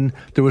happened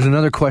there was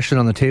another question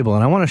on the table,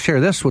 and I want to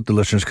share this with the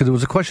listeners because it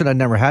was a question I'd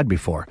never had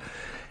before.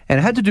 And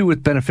it had to do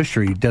with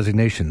beneficiary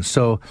designations.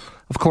 So,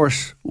 of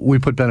course, we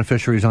put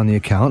beneficiaries on the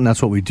account, and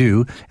that's what we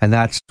do. And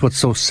that's what's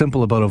so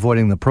simple about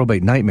avoiding the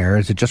probate nightmare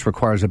is it just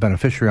requires a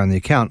beneficiary on the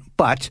account.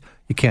 But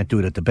you can't do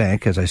it at the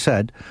bank, as I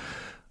said.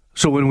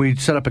 So when we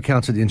set up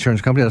accounts at the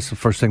insurance company, that's the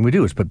first thing we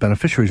do is put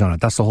beneficiaries on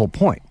it. That's the whole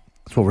point.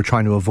 That's what we're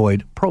trying to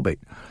avoid probate.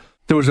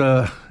 There was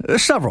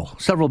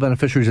several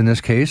beneficiaries in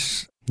this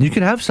case. You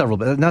can have several,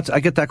 but I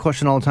get that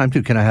question all the time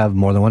too. Can I have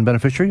more than one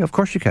beneficiary? Of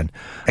course you can.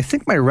 I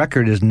think my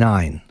record is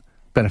 9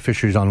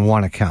 beneficiaries on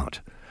one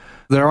account.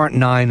 There aren't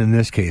 9 in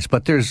this case,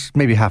 but there's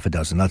maybe half a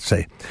dozen, let's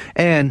say.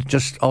 And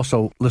just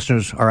also,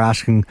 listeners are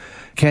asking,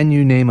 can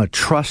you name a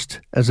trust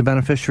as a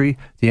beneficiary?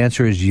 The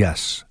answer is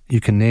yes.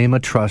 You can name a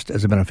trust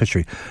as a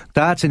beneficiary.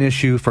 That's an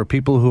issue for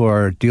people who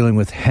are dealing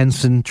with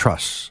Henson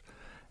Trusts.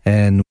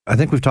 And I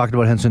think we've talked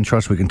about Henson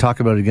Trust. We can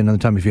talk about it again another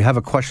time. If you have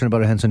a question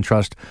about a Henson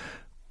Trust,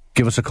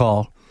 give us a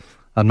call.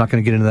 I'm not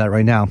going to get into that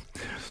right now.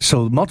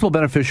 So multiple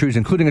beneficiaries,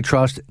 including a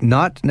trust,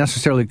 not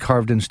necessarily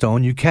carved in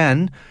stone. You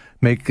can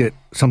make it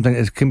something,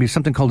 it can be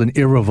something called an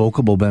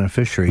irrevocable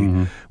beneficiary,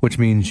 which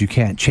means you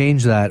can't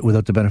change that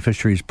without the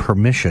beneficiary's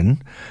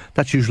permission.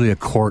 That's usually a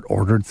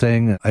court-ordered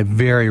thing. I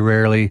very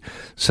rarely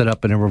set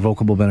up an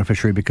irrevocable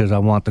beneficiary because I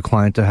want the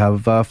client to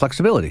have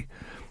flexibility.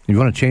 If you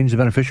want to change the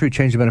beneficiary,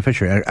 change the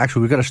beneficiary.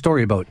 Actually, we've got a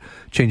story about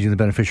changing the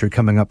beneficiary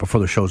coming up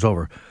before the show's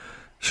over.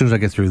 As soon as I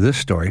get through this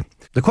story.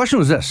 The question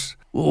was this.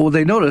 Well,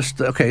 they noticed,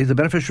 okay, the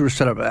beneficiary was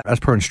set up as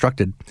per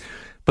instructed,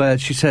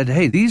 but she said,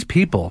 hey, these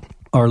people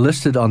are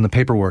listed on the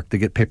paperwork. They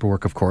get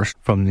paperwork, of course,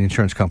 from the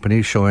insurance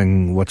company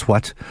showing what's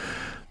what.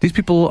 These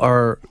people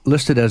are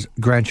listed as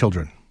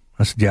grandchildren.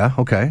 I said, yeah,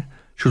 okay.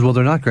 She goes, well,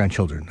 they're not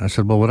grandchildren. I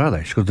said, well, what are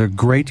they? She goes, they're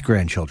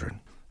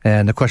great-grandchildren.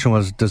 And the question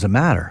was, does it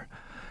matter?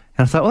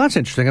 And I thought, well, that's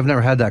interesting. I've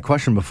never had that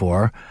question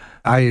before.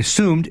 I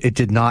assumed it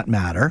did not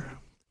matter.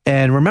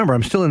 And remember,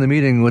 I'm still in the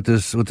meeting with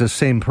this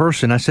same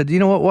person. I said, you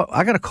know what?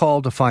 I got a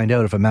call to find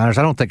out if it matters.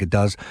 I don't think it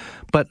does.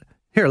 But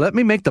here, let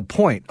me make the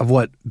point of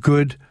what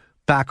good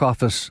back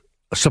office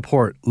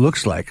support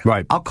looks like.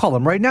 Right. I'll call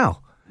them right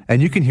now,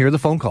 and you can hear the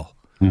phone call.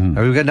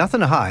 We've got nothing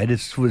to hide.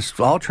 It was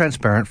all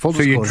transparent, full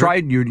disclosure. So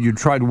you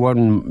tried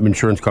one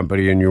insurance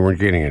company and you weren't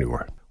getting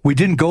anywhere. We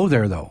didn't go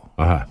there, though.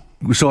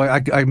 So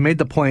I made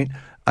the point,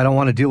 I don't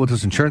want to deal with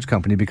this insurance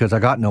company because I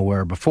got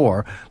nowhere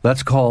before.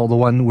 Let's call the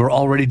one we're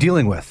already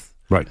dealing with.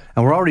 Right.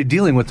 And we're already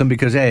dealing with them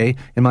because A,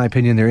 in my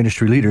opinion, they're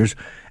industry leaders,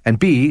 and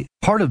B,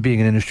 part of being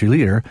an industry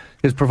leader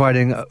is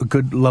providing a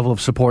good level of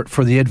support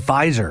for the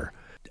advisor.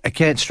 I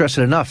can't stress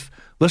it enough.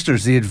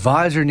 Listeners, the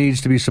advisor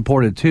needs to be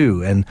supported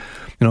too. And,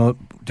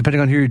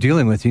 depending on who you're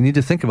dealing with, you need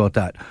to think about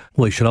that.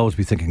 Well, you should always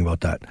be thinking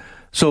about that.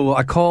 So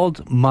I called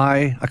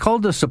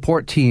the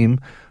support team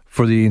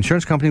for the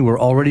insurance company we're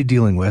already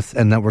dealing with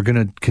and that we're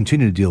going to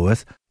continue to deal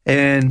with.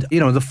 And,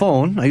 the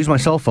phone, I use my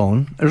cell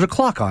phone. There's a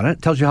clock on it.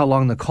 It tells you how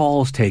long the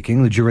call is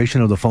taking, the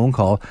duration of the phone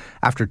call.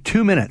 After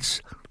 2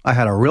 minutes, I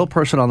had a real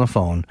person on the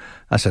phone.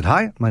 I said,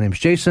 "Hi, my name's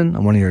Jason.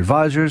 I'm one of your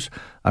advisors.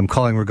 I'm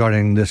calling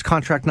regarding this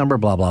contract number,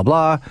 blah, blah,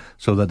 blah,"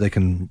 so that they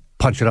can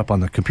punch it up on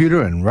the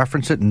computer and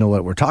reference it and know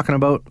what we're talking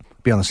about,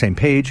 be on the same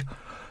page.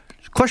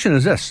 The question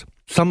is this.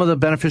 Some of the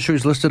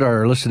beneficiaries listed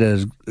are listed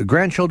as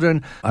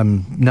grandchildren.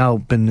 I'm now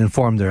been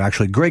informed they're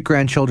actually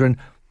great-grandchildren.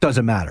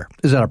 Doesn't matter.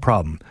 Is that a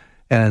problem?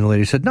 And the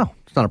lady said, "No,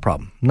 it's not a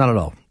problem. Not at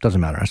all.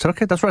 Doesn't matter." I said,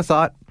 "Okay, that's what I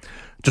thought.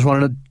 Just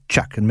wanted to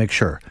check and make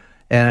sure."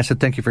 And I said,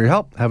 "Thank you for your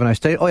help. Have a nice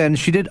day." Oh, yeah,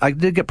 and I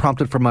did get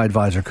prompted for my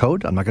advisor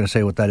code. I'm not going to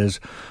say what that is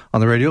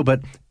on the radio,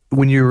 but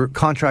when you're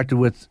contracted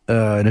with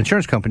an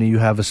insurance company, you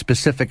have a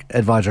specific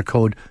advisor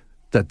code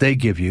that they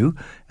give you,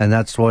 and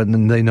that's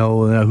when they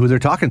know who they're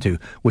talking to,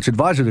 which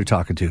advisor they're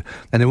talking to.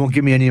 And they won't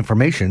give me any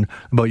information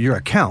about your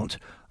account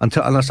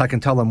unless I can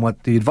tell them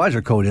what the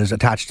advisor code is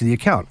attached to the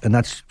account, and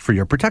that's for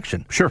your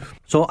protection. Sure.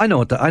 So I know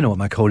what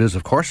my code is,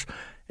 of course,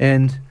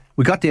 and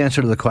we got the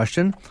answer to the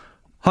question.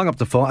 Hung up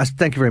the phone. I said,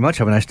 "Thank you very much.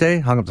 Have a nice day."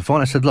 Hung up the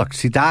phone. I said, "Look,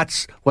 see,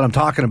 that's what I'm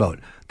talking about.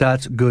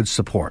 That's good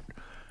support."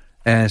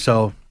 And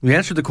so we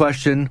answered the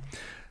question,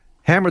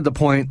 hammered the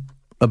point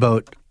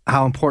about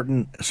how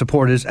important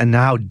support is and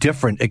how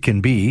different it can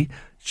be.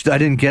 I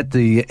didn't get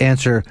the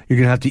answer, "You're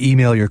going to have to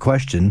email your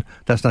question."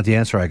 That's not the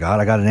answer I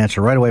got. I got an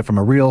answer right away from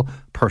a real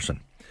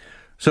person.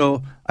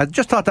 So I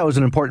just thought that was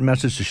an important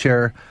message to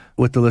share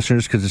with the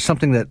listeners because it's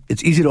something that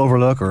it's easy to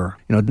overlook or,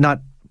 not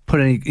put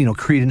any,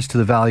 credence to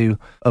the value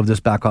of this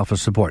back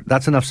office support.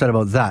 That's enough said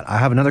about that. I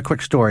have another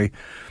quick story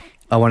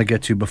I want to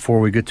get to before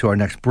we get to our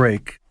next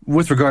break.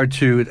 With regard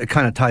to, it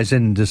kind of ties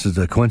in, this is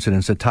a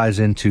coincidence, it ties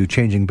into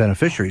changing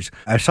beneficiaries.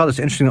 I saw this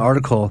interesting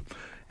article,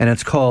 and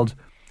it's called,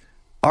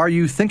 "Are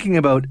You Thinking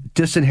About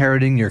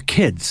Disinheriting Your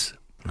Kids?"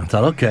 I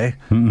thought, okay,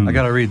 I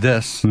got to read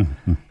this.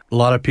 A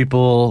lot of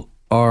people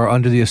are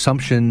under the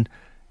assumption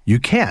you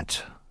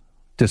can't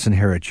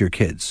disinherit your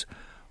kids.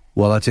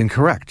 Well, that's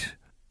incorrect.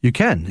 You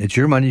can. It's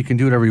your money. You can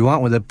do whatever you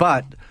want with it.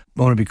 But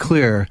I want to be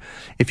clear,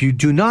 if you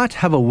do not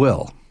have a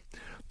will,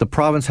 the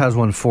province has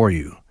one for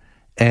you,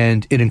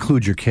 and it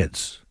includes your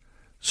kids.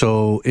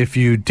 So if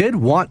you did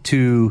want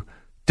to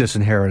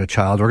disinherit a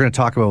child, we're going to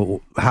talk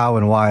about how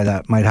and why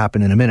that might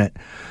happen in a minute.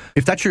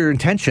 If that's your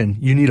intention,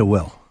 you need a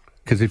will.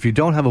 Because if you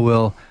don't have a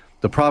will,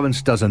 the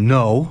province doesn't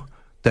know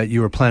that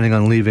you were planning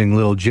on leaving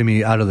little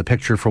Jimmy out of the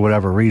picture for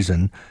whatever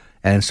reason.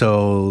 And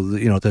so,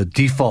 the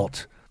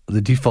default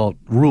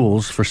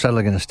rules for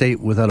settling an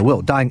estate without a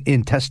will, dying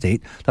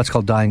intestate, that's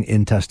called dying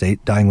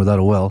intestate, dying without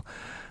a will.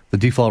 The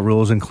default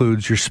rules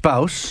includes your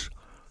spouse,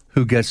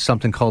 who gets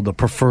something called the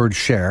preferred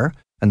share,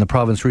 and the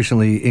province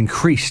recently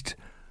increased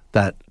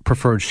that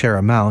preferred share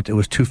amount. It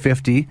was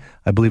 $250.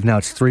 I believe now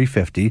it's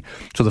 $350.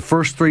 So the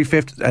first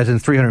 $350, as in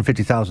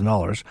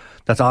 $350,000,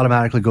 that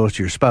automatically goes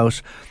to your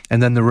spouse,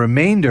 and then the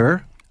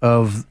remainder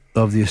of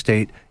the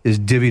estate is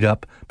divvied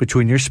up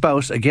between your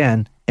spouse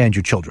again and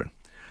your children.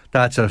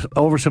 That's an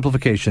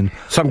oversimplification.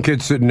 Some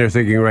kid's sitting there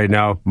thinking right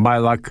now, my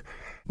luck,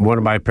 one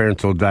of my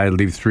parents will die and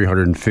leave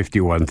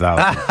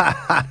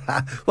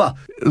 $351,000. Well,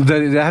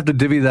 they have to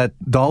divvy that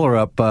dollar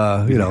up,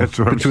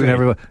 between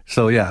everyone.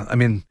 So yeah, I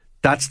mean,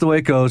 that's the way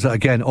it goes.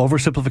 Again,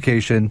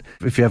 oversimplification.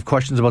 If you have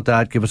questions about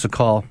that, give us a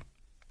call.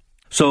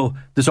 So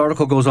this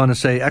article goes on to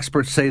say,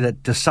 experts say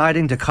that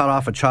deciding to cut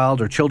off a child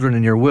or children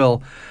in your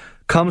will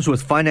comes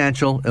with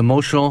financial,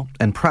 emotional,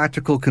 and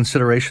practical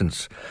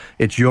considerations.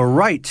 It's your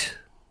right,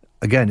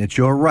 again, it's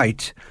your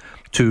right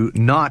to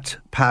not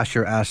pass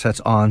your assets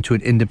on to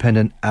an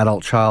independent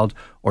adult child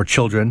or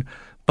children,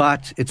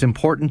 but it's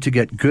important to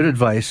get good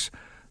advice,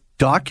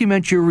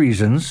 document your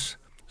reasons,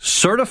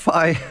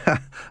 certify,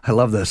 I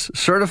love this,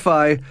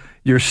 certify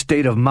your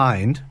state of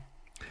mind,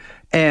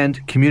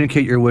 and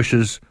communicate your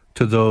wishes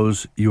to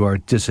those you are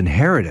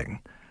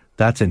disinheriting.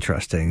 That's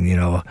interesting,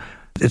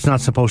 It's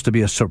not supposed to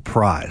be a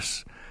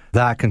surprise.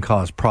 That can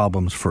cause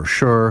problems for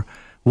sure.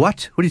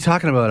 What are you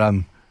talking about?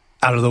 I'm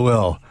out of the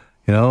will.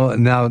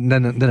 Now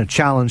then a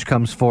challenge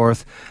comes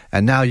forth,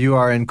 and now you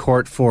are in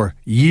court for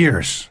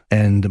years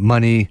and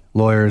money,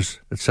 lawyers,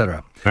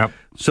 etc. Yep.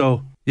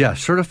 So yeah,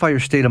 certify your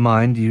state of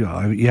mind. You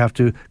have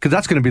to, because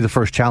that's going to be the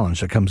first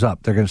challenge that comes up.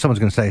 Someone's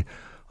going to say,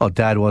 "Oh,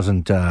 Dad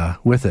wasn't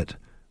with it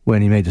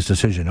when he made this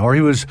decision, or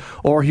he was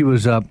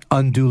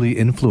unduly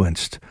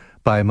influenced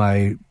by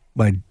my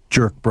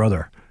jerk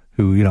brother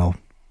who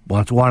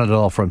wanted it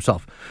all for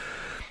himself."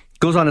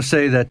 Goes on to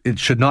say that it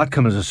should not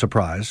come as a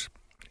surprise.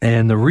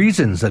 And the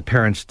reasons that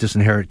parents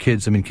disinherit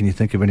kids, can you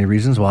think of any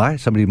reasons why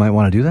somebody might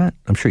want to do that?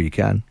 I'm sure you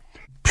can.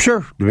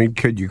 Sure.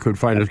 You could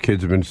find that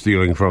kids have been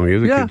stealing from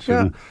you.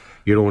 And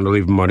you don't want to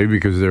leave them money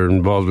because they're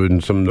involved in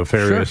some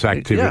nefarious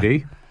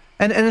activity. Yeah.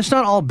 And it's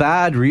not all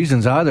bad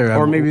reasons either.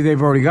 Or maybe they've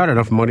already got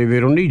enough money, they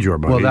don't need your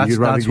money. Well, you'd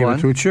rather give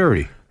it to a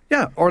charity.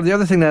 Yeah. Or the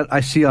other thing that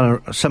I see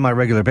on a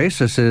semi-regular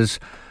basis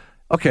is,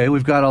 okay,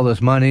 we've got all this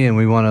money and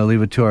we want to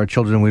leave it to our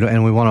children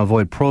and we want to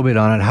avoid probate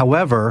on it.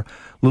 However,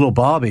 little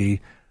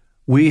Bobby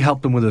we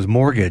helped him with his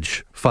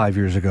mortgage 5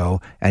 years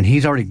ago, and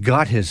he's already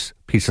got his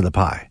piece of the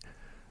pie.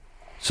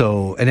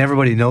 So, and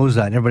everybody knows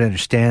that, and everybody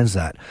understands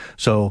that.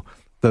 So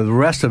the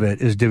rest of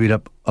it is divvied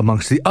up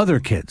amongst the other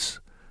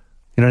kids.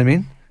 You know what I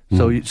mean?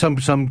 Mm. So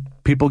some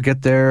people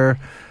get their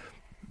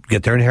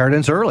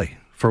inheritance early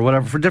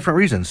for different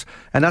reasons.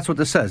 And that's what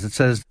this says. It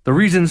says the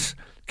reasons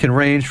can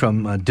range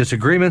from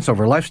disagreements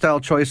over lifestyle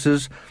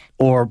choices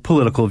or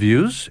political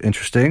views,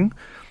 interesting,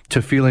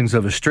 to feelings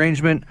of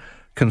estrangement,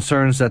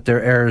 concerns that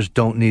their heirs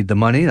don't need the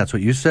money, that's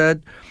what you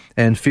said,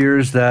 and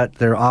fears that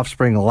their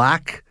offspring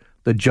lack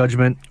the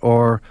judgment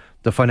or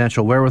the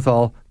financial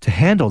wherewithal to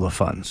handle the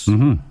funds.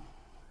 Mm-hmm.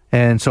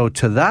 And so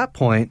to that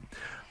point,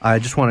 I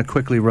just want to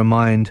quickly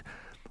remind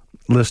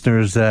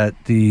listeners that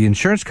the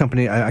insurance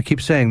company, I keep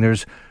saying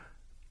there's,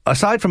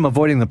 aside from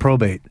avoiding the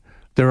probate,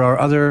 there are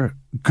other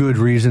good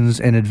reasons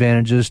and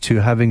advantages to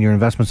having your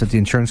investments at the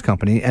insurance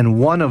company. And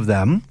one of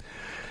them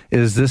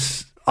is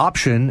this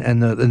option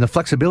and the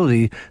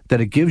flexibility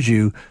that it gives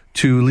you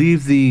to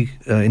leave the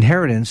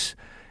inheritance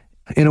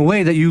in a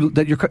way that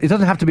it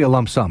doesn't have to be a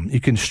lump sum.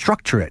 You can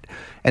structure it,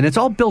 and it's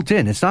all built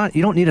in. It's not,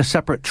 you don't need a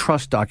separate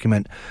trust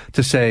document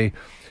to say,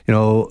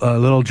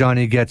 little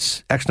Johnny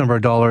gets X number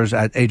of dollars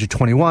at age of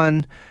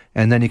 21,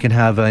 and then he can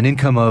have an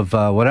income of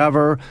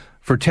whatever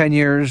for 10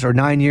 years or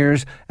 9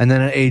 years, and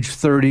then at age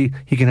 30,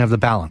 he can have the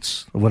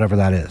balance of whatever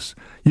that is.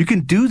 You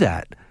can do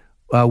that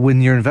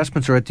when your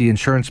investments are at the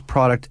insurance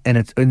product and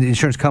it's in the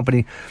insurance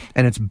company,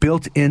 and it's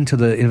built into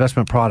the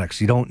investment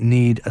products. You don't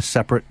need a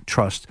separate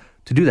trust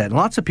to do that. And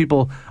lots of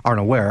people aren't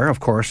aware,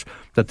 of course,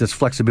 that this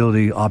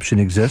flexibility option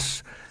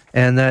exists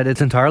and that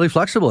it's entirely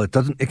flexible.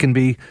 It can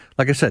be,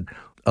 like I said,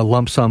 a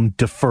lump sum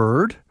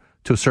deferred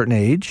to a certain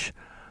age.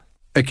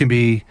 It can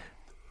be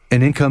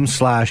an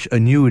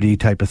income/annuity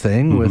type of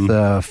thing with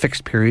a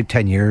fixed period,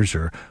 10 years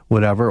or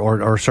whatever,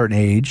 or a certain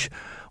age,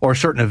 or a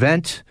certain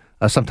event.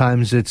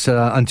 Sometimes it's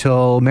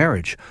until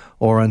marriage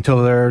or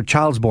until their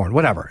child's born,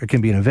 whatever. It can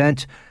be an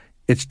event.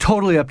 It's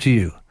totally up to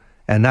you.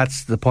 And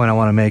that's the point I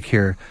want to make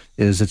here,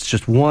 is it's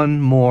just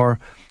one more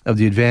of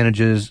the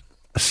advantages,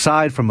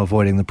 aside from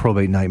avoiding the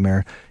probate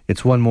nightmare.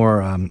 It's one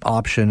more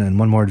option and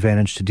one more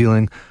advantage to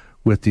dealing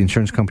with the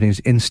insurance companies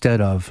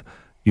instead of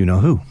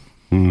you-know-who.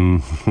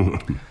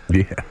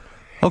 Yeah.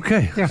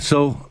 Okay,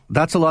 so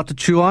that's a lot to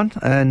chew on,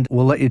 and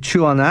we'll let you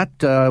chew on that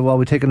while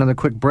we take another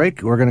quick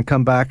break. We're going to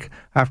come back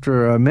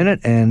after a minute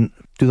and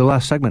do the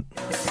last segment.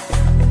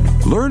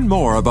 Learn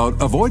more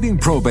about avoiding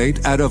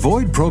probate at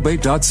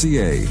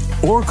avoidprobate.ca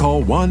or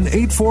call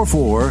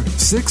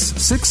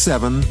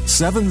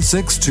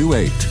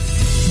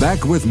 1-844-667-7628.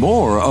 Back with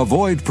more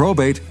Avoid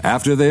Probate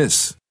after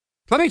this.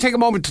 Let me take a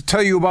moment to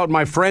tell you about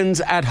my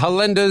friends at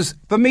Halenda's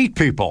The Meat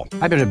People.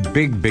 I've been a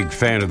big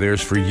fan of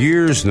theirs for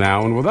years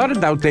now, and without a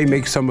doubt, they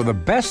make some of the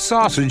best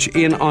sausage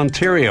in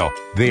Ontario.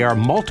 They are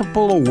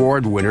multiple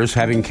award winners,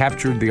 having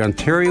captured the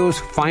Ontario's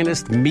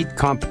Finest Meat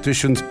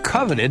Competition's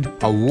coveted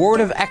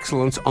Award of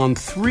Excellence on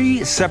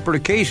 3 separate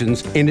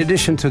occasions, in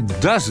addition to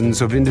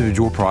dozens of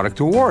individual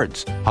product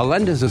awards.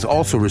 Halenda's has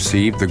also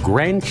received the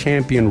Grand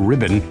Champion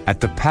ribbon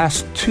at the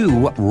past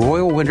 2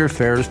 Royal Winter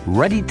Fair's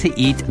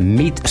ready-to-eat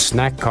meat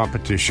snack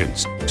competitions.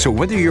 So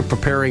whether you're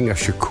preparing a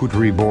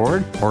charcuterie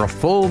board or a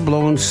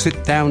full-blown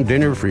sit-down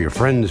dinner for your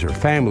friends or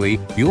family,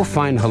 you'll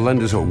find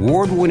Halenda's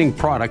award-winning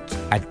products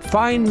at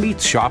fine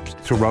meat shops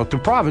throughout the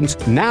province,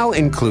 now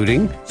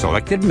including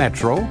selected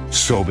Metro,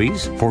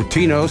 Sobeys,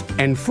 Fortino's,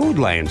 and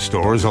Foodland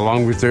stores,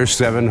 along with their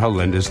 7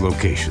 Halenda's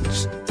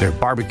locations. Their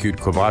barbecued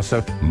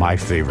kielbasa, my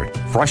favorite.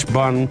 Fresh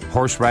bun,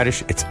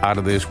 horseradish, it's out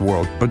of this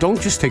world. But don't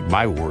just take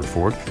my word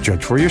for it.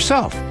 Judge for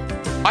yourself.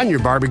 On your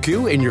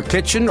barbecue, in your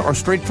kitchen, or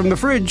straight from the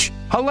fridge,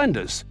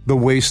 Halenda's, the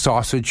way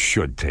sausage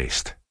should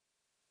taste.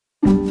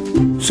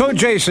 So,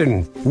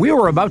 Jason, we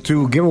were about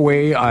to give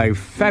away a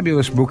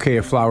fabulous bouquet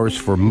of flowers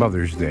for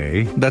Mother's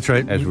Day. That's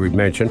right. As we've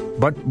mentioned.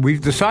 But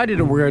we've decided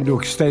that we're going to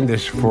extend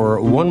this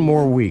for one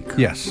more week.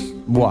 Yes.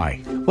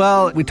 Why?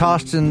 Well, we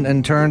tossed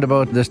and turned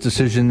about this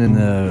decision in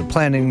the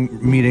planning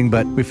meeting,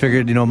 but we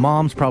figured,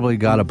 Mom's probably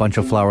got a bunch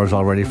of flowers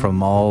already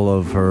from all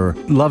of her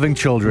loving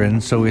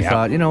children. So we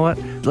thought, you know what?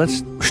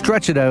 Let's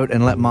stretch it out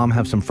and let Mom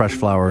have some fresh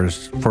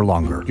flowers for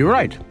longer. You're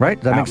right. Right?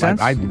 Does that make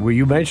sense? Well,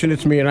 you mentioned it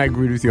to me, and I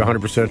agreed with you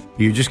 100%.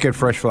 You just get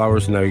fresh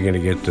flowers, and now you're going to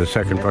get the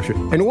second brush.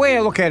 And the way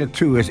I look at it,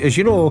 too, is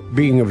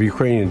being of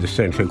Ukrainian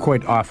descent, and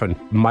quite often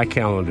my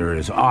calendar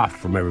is off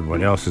from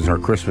everyone else's. Our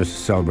Christmas is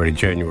celebrated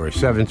January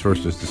 7th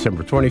versus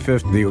December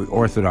 25th. The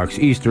Orthodox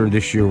Easter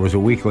this year was a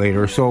week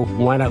later, so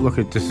why not look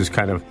at this as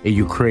kind of a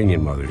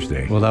Ukrainian Mother's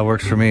Day? Well, that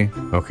works for me.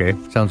 Okay.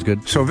 Sounds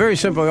good. So very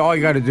simply, all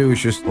you got to do is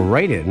just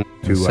write in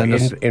to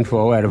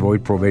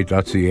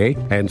info@avoidprobate.ca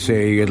and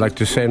say you'd like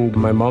to send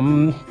my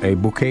mom a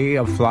bouquet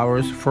of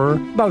flowers for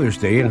Mother's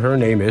Day, and her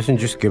name is, and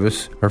just give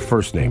us her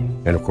first name.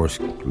 And, of course,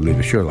 leave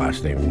us your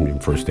last name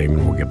and first name,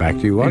 and we'll get back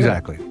to you on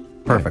Exactly.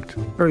 That. Perfect.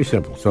 Yeah. Very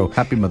simple. So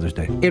happy Mother's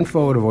Day.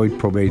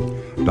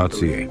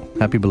 info@avoidprobate.ca.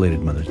 Happy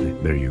belated Mother's Day.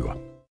 There you go.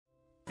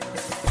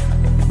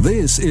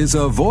 This is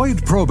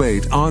Avoid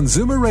Probate on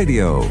Zoomer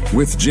Radio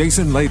with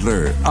Jason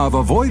Laidler of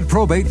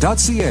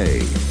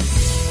avoidprobate.ca.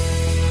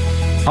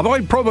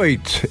 Avoid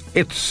Probate.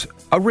 It's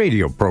a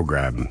radio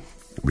program,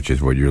 which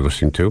is what you're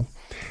listening to.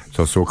 It's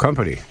also a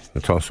company.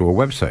 It's also a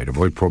website,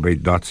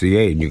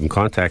 avoidprobate.ca, and you can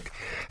contact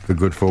the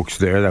good folks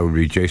there. That would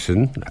be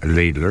Jason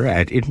Laidler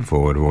at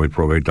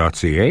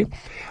info@avoidprobate.ca.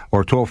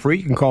 Or toll free,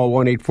 you can call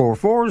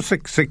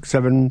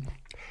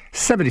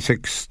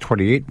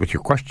 1-844-667-7628 with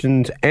your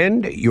questions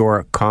and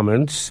your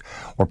comments.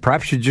 Or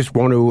perhaps you just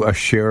want to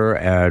share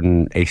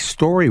a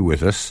story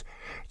with us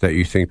that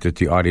you think that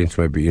the audience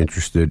might be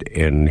interested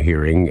in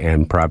hearing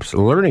and perhaps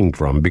learning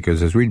from,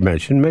 because as we'd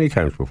mentioned many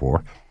times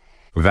before,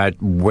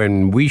 that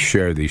when we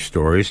share these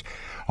stories,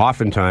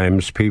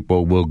 oftentimes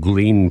people will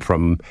glean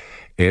from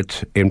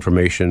it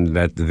information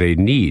that they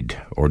need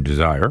or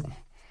desire.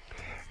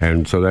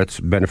 And so that's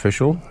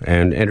beneficial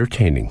and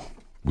entertaining,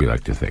 we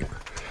like to think.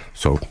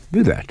 So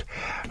do that.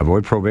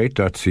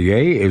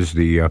 Avoidprobate.ca is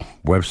the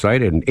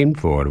website, and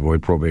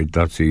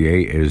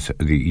info@avoidprobate.ca is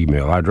the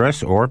email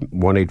address, or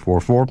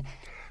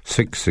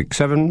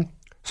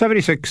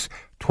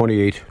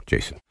 1-844-667-7628.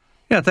 Jason.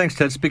 Yeah, thanks,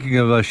 Ted. Speaking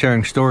of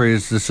sharing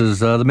stories, this is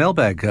the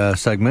mailbag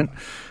segment.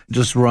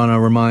 Just want to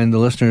remind the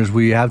listeners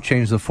we have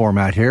changed the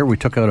format here. We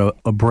took out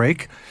a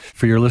break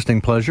for your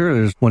listening pleasure.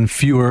 There's one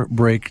fewer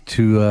break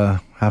to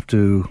have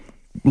to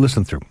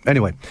listen through.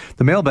 Anyway,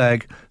 the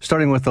mailbag,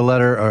 starting with a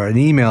letter or an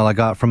email I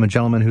got from a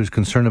gentleman who's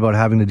concerned about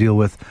having to deal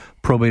with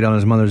probate on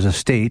his mother's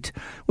estate,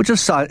 which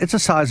is it's a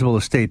sizable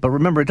estate. But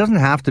remember, it doesn't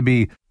have to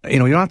be, you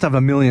don't have to have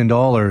 $1 million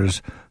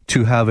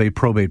to have a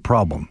probate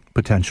problem,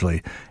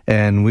 potentially.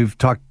 And we've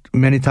talked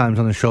many times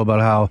on the show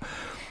about how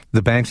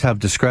the banks have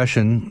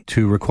discretion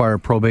to require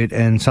probate,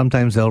 and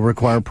sometimes they'll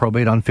require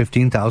probate on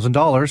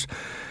 $15,000,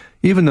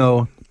 even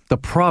though the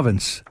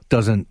province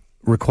doesn't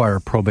require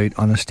probate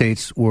on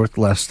estates worth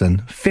less than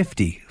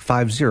 50.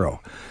 So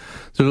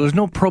there's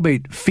no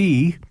probate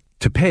fee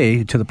to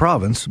pay to the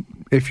province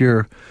if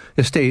your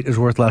estate is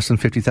worth less than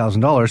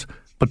 $50,000,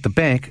 but the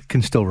bank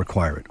can still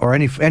require it, or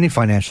any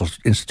financial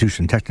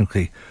institution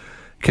technically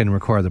can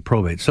require the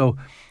probate. So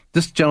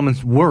this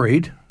gentleman's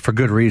worried, for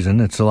good reason.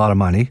 It's a lot of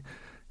money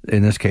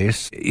in this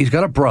case. He's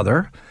got a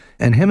brother,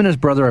 and him and his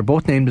brother are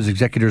both named as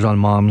executors in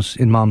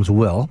mom's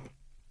will,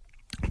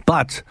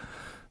 but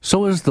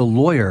so is the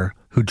lawyer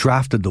who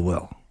drafted the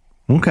will.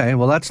 Okay,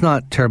 well, that's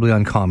not terribly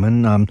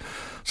uncommon.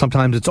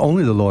 Sometimes it's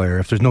only the lawyer.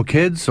 If there's no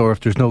kids, or if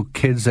there's no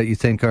kids that you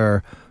think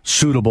are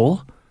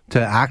suitable to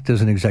act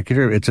as an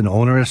executor, it's an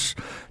onerous,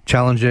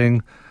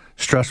 challenging,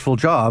 stressful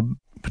job,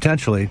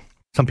 potentially.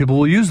 Some people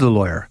will use the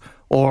lawyer,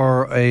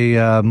 or a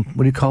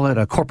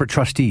corporate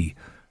trustee.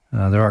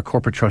 There are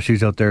corporate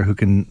trustees out there who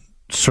can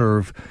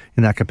serve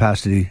in that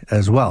capacity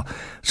as well.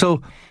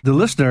 So the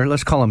listener,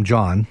 let's call him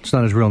John. It's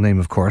not his real name,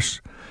 of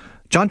course.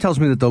 John tells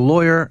me that the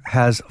lawyer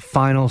has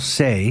final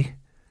say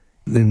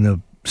in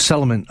the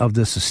settlement of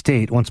this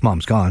estate once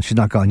mom's gone. She's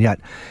not gone yet,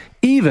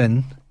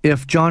 even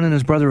if John and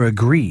his brother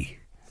agree.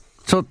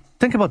 So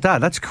think about that.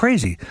 That's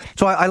crazy.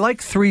 So I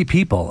like three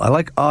people. I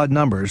like odd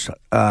numbers.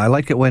 I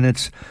like it when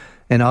it's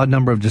an odd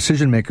number of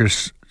decision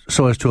makers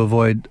so as to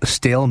avoid a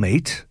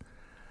stalemate.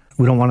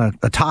 We don't want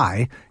a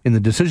tie in the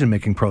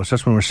decision-making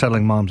process when we're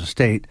settling mom's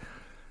estate.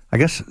 I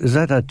guess, is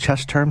that a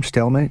chess term,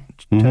 stalemate?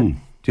 Mm-hmm. Do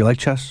you like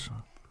chess?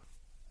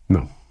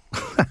 No.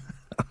 I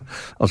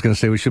was going to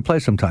say we should play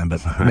sometime,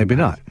 but maybe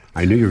not.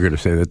 I knew you were going to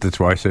say that.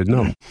 That's why I said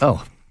no.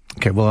 Oh,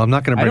 okay. Well, I'm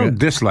not going to bring I don't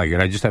dislike it.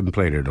 I just haven't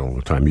played it all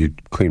the time. You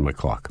clean my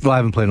clock. Well, I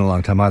haven't played in a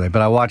long time either,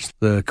 but I watched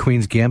the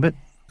Queen's Gambit,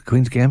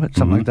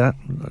 something like that.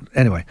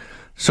 Anyway,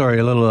 sorry,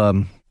 a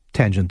little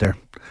tangent there.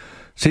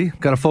 See,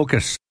 got to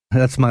focus.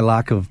 That's my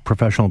lack of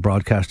professional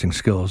broadcasting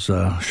skills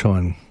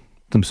showing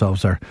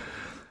themselves there.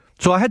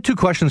 So I had two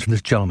questions from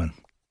this gentleman.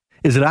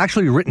 Is it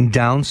actually written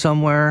down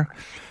somewhere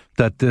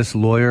that this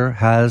lawyer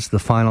has the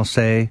final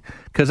say?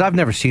 Because I've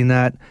never seen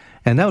that,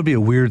 and that would be a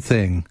weird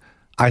thing,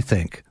 I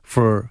think,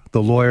 for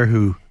the lawyer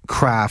who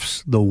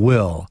crafts the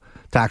will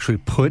to actually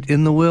put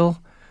in the will,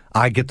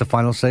 I get the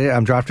final say.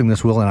 I'm drafting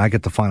this will and I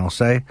get the final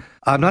say.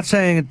 I'm not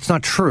saying it's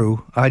not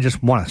true. I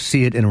just want to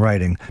see it in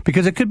writing,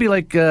 because it could be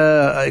like,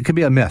 it could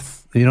be a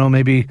myth,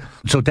 maybe.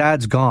 So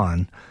dad's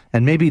gone,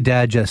 and maybe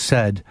dad just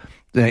said,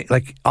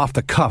 like off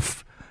the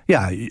cuff,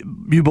 yeah,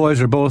 you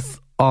boys are both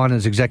on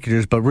as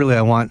executors, but really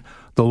I want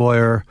the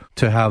lawyer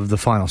to have the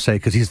final say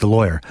because he's the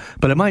lawyer.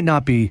 But it might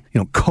not be,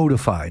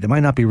 codified. It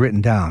might not be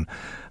written down.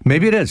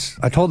 Maybe it is.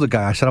 I told the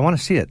guy, I said, I want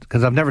to see it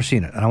because I've never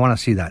seen it, and I want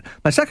to see that.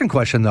 My second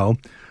question, though,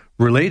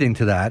 relating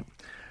to that,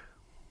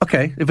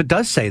 okay, if it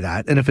does say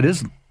that, and if it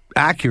is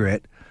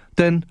accurate,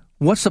 then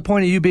what's the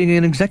point of you being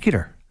an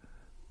executor?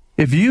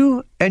 If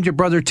you and your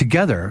brother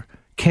together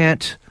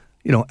can't,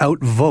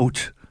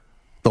 outvote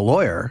the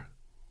lawyer,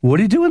 what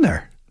are you doing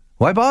there?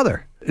 Why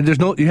bother?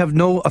 You have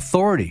no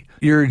authority.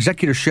 Your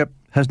executorship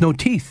has no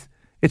teeth.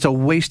 It's a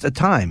waste of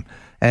time.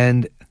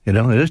 And, it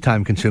is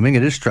time consuming.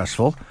 It is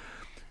stressful.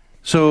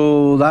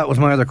 So that was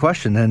my other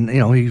question. And,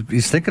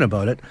 he's thinking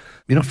about it.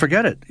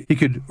 Forget it. He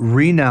could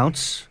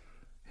renounce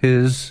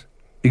his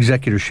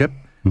executorship.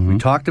 Mm-hmm. We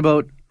talked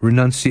about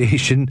renouncing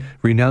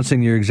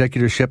your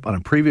executorship on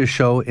a previous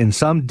show in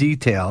some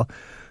detail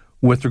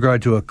with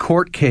regard to a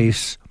court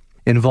case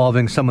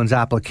involving someone's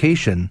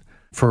application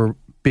for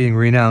being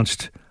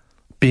renounced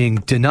being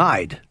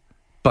denied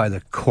by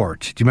the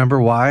court. Do you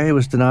remember why it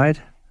was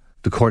denied?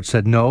 The court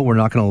said, no, we're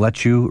not going to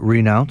let you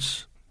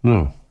renounce.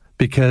 No.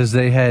 Because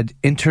they had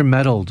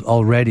intermeddled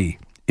already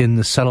in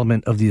the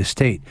settlement of the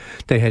estate.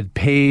 They had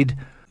paid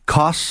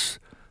costs,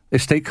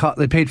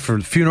 they paid for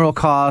funeral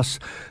costs,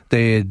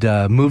 they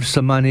had moved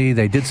some money,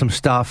 they did some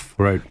stuff.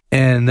 Right.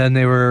 And then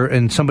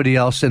and somebody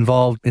else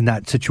involved in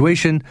that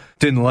situation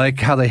didn't like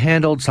how they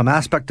handled some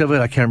aspect of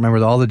it. I can't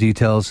remember all the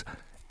details.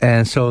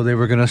 And so they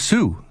were going to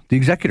sue the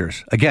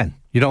executors. Again,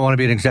 you don't want to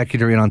be an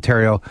executor in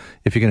Ontario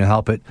if you're going to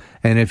help it.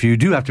 And if you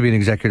do have to be an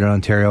executor in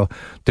Ontario,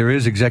 there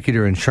is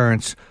executor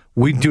insurance.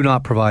 We do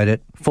not provide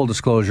it. Full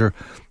disclosure.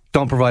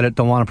 Don't provide it,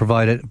 don't want to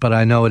provide it, but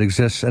I know it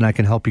exists and I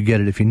can help you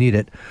get it if you need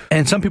it.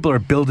 And some people are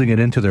building it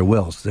into their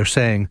wills. They're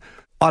saying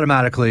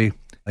automatically,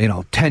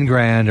 10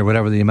 grand or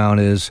whatever the amount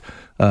is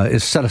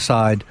set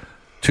aside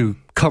to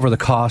cover the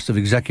cost of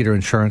executor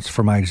insurance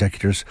for my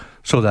executors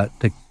so that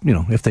they,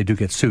 if they do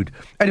get sued.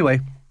 Anyway,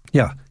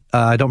 yeah,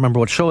 I don't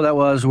remember what show that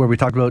was where we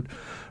talked about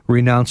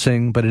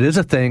renouncing, but it is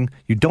a thing.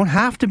 You don't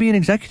have to be an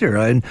executor.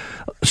 And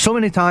so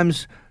many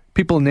times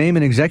people name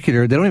an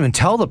executor, they don't even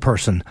tell the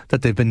person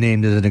that they've been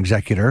named as an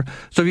executor.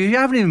 So if you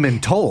haven't even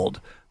been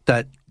told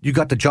that you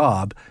got the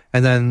job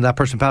and then that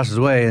person passes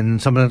away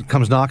and someone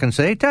comes knocking and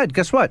say, hey, Ted,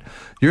 guess what?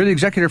 You're the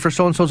executor for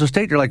so-and-so's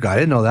estate. You're like, I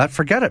didn't know that.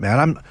 Forget it,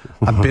 man.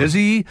 I'm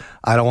busy.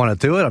 I don't want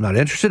to do it. I'm not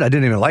interested. I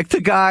didn't even like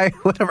the guy,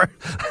 whatever.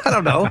 I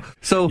don't know.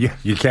 So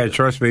you can't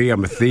trust me.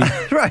 I'm a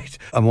thief. Right.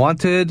 I'm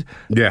wanted.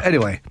 Yeah.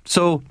 Anyway,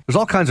 so there's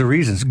all kinds of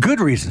reasons, good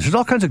reasons. There's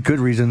all kinds of good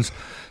reasons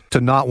to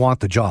not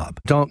want the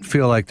job. Don't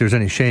feel like there's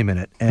any shame in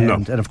it.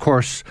 And of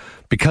course,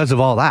 because of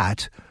all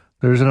that,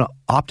 there's an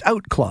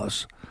opt-out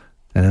clause,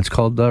 and it's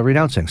called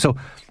renouncing. So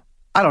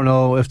I don't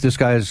know if this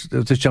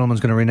gentleman's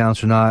going to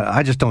renounce or not.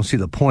 I just don't see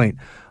the point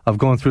of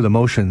going through the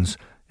motions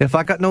if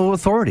I got no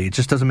authority. It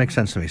just doesn't make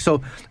sense to me.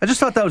 So I just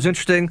thought that was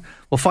interesting.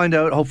 We'll find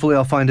out. Hopefully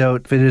I'll find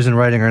out if it is in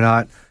writing or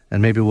not,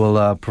 and maybe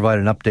we'll provide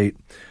an update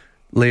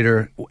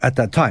later at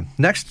that time.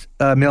 Next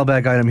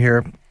mailbag item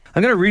here.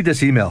 I'm going to read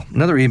this email,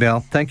 another email.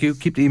 Thank you.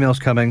 Keep the emails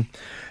coming.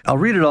 I'll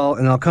read it all,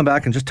 and I'll come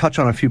back and just touch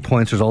on a few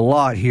points. There's a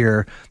lot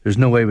here. There's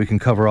no way we can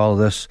cover all of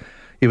this,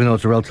 even though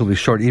it's a relatively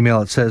short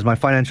email. It says, my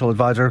financial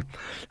advisor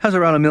has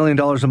around $1 million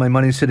of my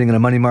money sitting in a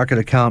money market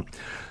account.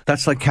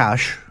 That's like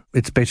cash.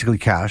 It's basically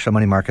cash, a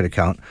money market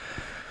account.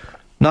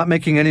 Not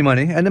making any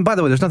money. And then, by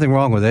the way, there's nothing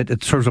wrong with it.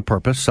 It serves a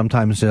purpose.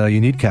 Sometimes you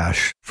need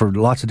cash for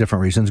lots of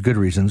different reasons, good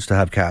reasons to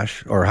have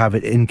cash or have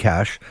it in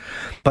cash.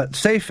 But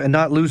safe and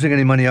not losing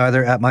any money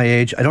either at my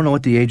age. I don't know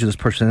what the age of this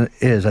person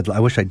is. I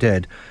wish I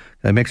did.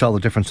 It makes all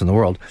the difference in the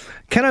world.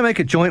 Can I make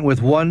a joint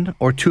with one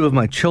or two of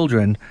my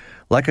children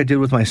like I did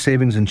with my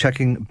savings and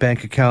checking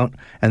bank account,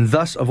 and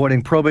thus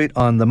avoiding probate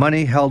on the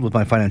money held with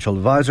my financial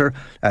advisor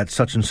at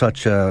such and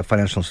such a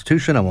financial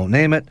institution? I won't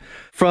name it.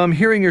 From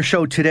hearing your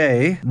show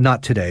today,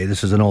 not today,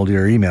 this is an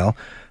older email.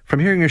 From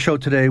hearing your show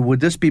today,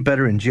 would this be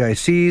better in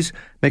GICs,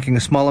 making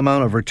a small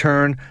amount of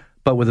return,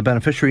 but with a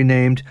beneficiary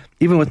named?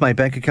 Even with my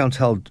bank accounts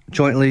held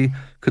jointly,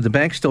 could the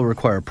bank still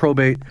require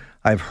probate?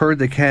 I've heard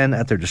they can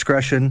at their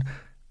discretion.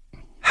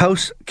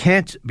 House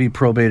can't be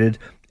probated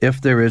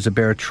if there is a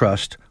bare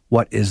trust.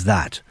 What is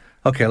that?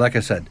 Okay, like I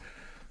said,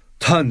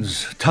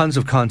 tons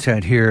of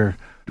content here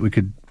we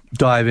could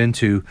dive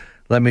into.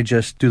 Let me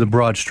just do the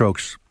broad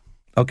strokes.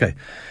 Okay.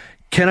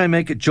 Can I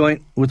make a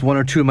joint with one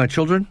or two of my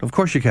children? Of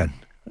course you can.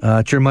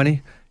 It's your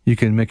money. You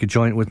can make a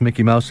joint with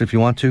Mickey Mouse if you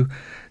want to.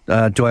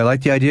 Do I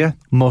like the idea?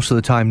 Most of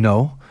the time,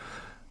 no.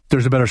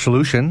 There's a better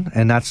solution,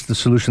 and that's the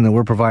solution that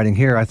we're providing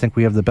here. I think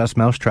we have the best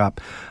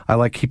mousetrap. I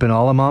like keeping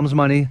all of mom's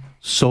money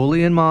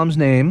solely in mom's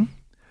name.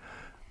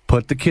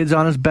 Put the kids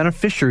on as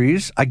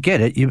beneficiaries. I get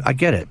it. I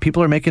get it.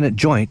 People are making it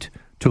joint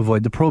to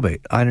avoid the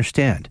probate. I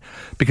understand.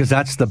 Because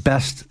that's the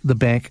best the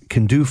bank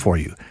can do for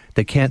you.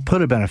 They can't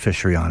put a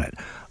beneficiary on it.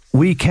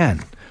 We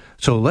can.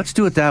 So let's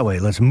do it that way.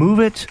 Let's move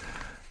it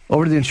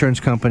over to the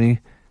insurance company.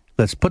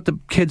 Let's put the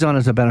kids on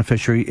as a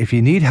beneficiary. If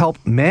you need help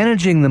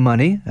managing the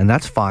money, and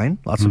that's fine.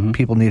 Lots of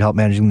people need help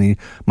managing the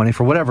money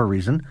for whatever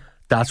reason.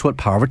 That's what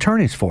power of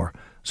attorney is for.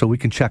 So we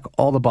can check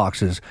all the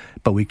boxes,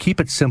 but we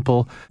keep it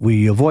simple.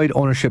 We avoid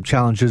ownership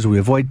challenges. We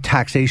avoid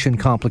taxation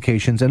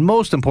complications. And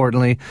most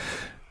importantly,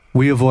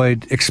 we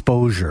avoid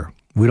exposure.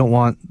 We don't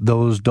want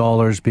those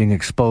dollars being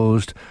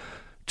exposed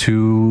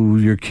to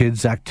your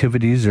kids'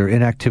 activities or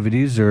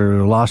inactivities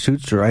or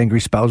lawsuits or angry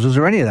spouses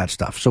or any of that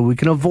stuff. So we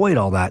can avoid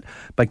all that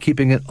by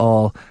keeping it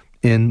all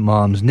in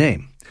mom's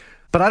name.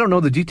 But I don't know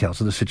the details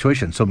of the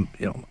situation. So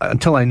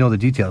until I know the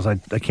details, I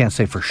can't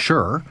say for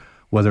sure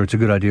whether it's a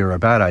good idea or a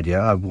bad idea.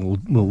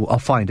 I'll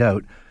find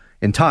out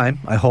in time,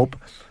 I hope.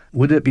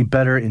 Would it be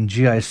better in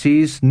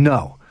GICs?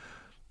 No.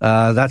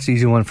 That's the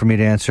easy one for me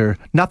to answer.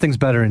 Nothing's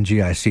better in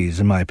GICs,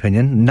 in my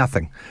opinion.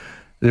 Nothing.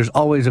 There's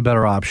always a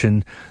better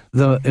option.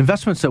 The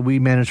investments that we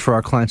manage for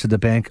our clients at the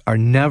bank are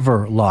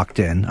never locked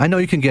in. I know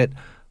you can get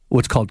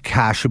what's called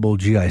cashable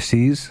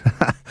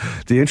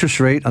GICs. The interest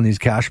rate on these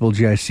cashable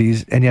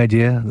GICs, any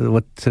idea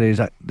what today's...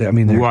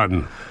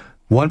 One.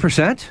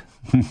 1%?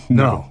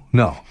 No.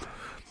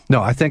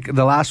 I think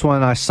the last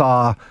one I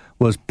saw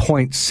was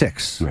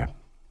 0.6. Yeah.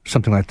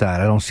 Something like that.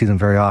 I don't see them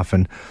very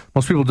often.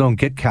 Most people don't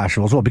get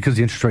cashables, well, because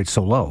the interest rate's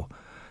so low.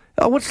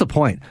 What's the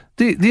point?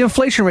 The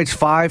inflation rate's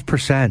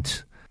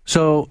 5%.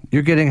 So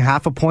you're getting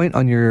half a point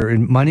on your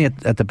money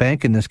at the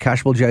bank in this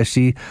cashable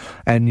GIC,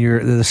 and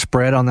the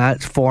spread on that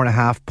is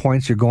 4.5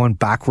 points. You're going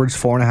backwards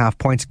 4.5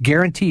 points,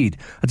 guaranteed.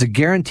 That's a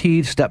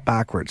guaranteed step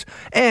backwards,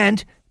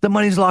 and the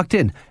money's locked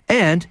in,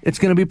 and it's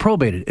going to be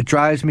probated. It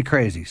drives me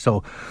crazy.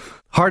 So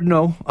hard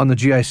no on the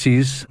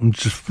GICs. I'm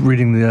just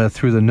reading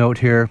through the note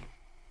here.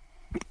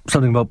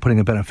 Something about putting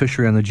a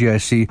beneficiary on the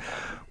GIC.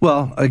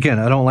 Well, again,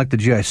 I don't like the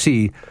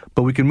GIC,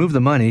 but we can move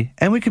the money,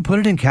 and we can put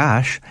it in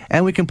cash,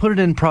 and we can put it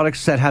in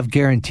products that have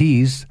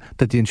guarantees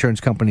that the insurance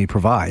company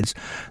provides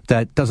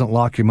that doesn't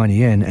lock your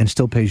money in and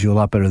still pays you a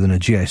lot better than a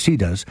GIC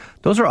does.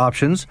 Those are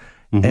options.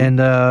 Mm-hmm. And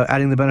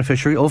adding the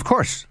beneficiary, of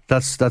course,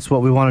 that's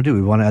what we want to do.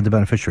 We want to add the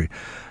beneficiary.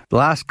 The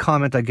last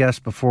comment, I guess,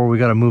 before we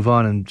got to move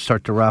on and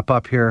start to wrap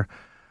up here.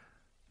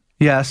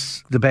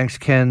 Yes, the banks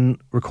can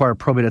require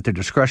probate at their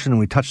discretion, and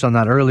we touched on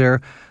that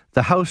earlier.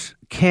 The house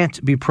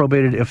can't be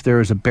probated if there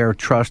is a bare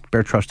trust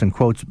in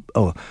quotes.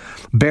 Oh,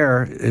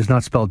 bare is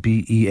not spelled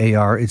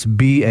B-E-A-R. It's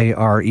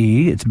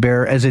B-A-R-E. It's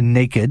bare as in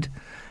naked.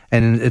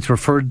 And it's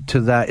referred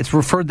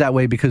that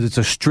way because it's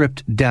a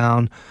stripped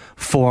down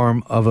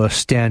form of a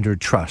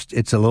standard trust.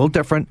 It's a little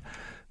different.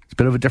 It's a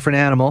bit of a different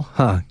animal.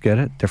 Huh, get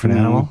it? Different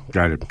animal?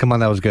 Got it. Come on,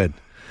 that was good.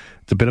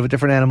 It's a bit of a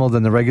different animal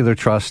than the regular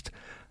trust.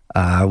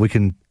 We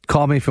can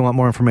call me if you want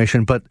more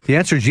information, but the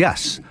answer is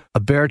yes. A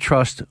bare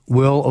trust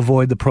will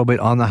avoid the probate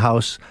on the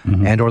house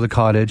and or the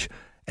cottage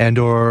and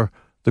or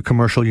the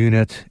commercial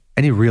unit,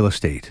 any real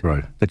estate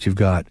that you've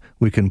got.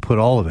 We can put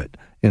all of it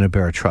in a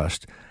bare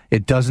trust.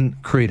 It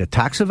doesn't create a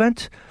tax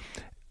event,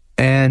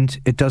 and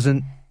it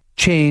doesn't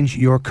change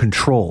your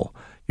control.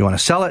 You want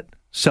to sell it,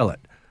 sell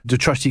it. The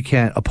trustee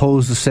can't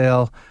oppose the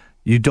sale.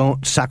 You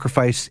don't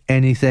sacrifice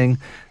anything.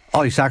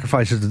 All you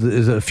sacrifice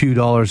is a few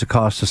dollars it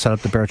costs to set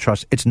up the bare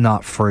trust. It's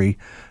not free.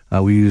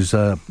 We use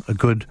a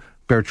good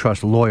bare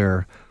trust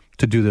lawyer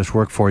to do this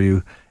work for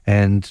you.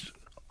 And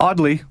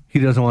oddly, he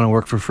doesn't want to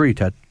work for free,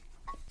 Ted.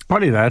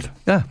 Funny that.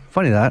 Yeah,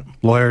 funny that.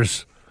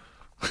 Lawyers.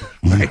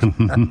 Right.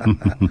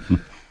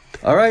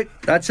 All right,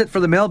 that's it for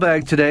the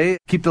mailbag today.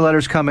 Keep the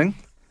letters coming.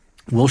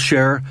 We'll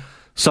share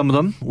some of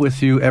them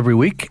with you every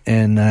week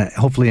and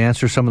hopefully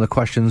answer some of the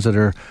questions that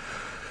are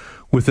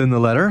within the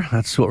letter.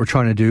 That's what we're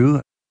trying to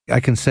do. I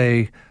can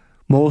say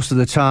most of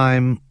the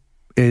time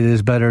it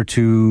is better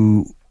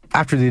to,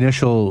 after the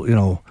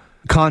initial,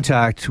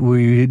 contact,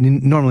 we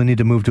normally need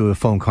to move to a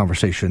phone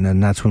conversation,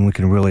 and that's when we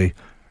can really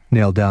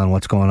nail down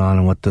what's going on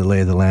and what the lay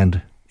of the land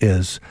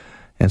is.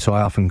 And so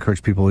I often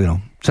encourage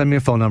people, send me a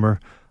phone number.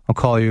 I'll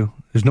call you.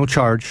 There's no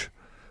charge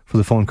for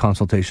the phone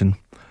consultation,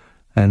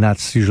 and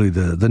that's usually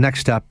the next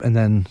step, and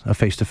then a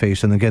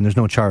face-to-face. And again, there's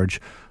no charge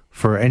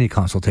for any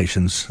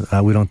consultations.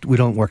 We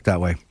don't work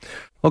that way.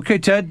 Okay,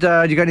 Ted,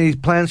 you got any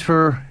plans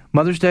for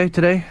Mother's Day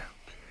today?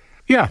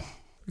 Yeah,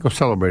 go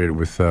celebrate it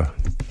with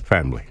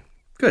family.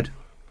 Good.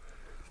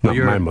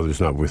 My mother's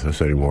not with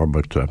us anymore,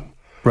 but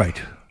right.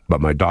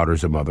 But my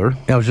daughter's a mother.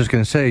 I was just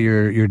going to say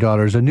your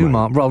daughter's a new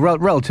mom,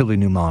 relatively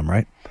new mom,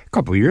 right? A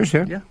couple of years,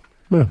 yeah.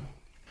 Well,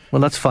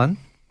 that's fun.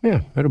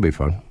 Yeah, it'll be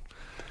fun.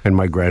 And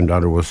my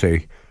granddaughter will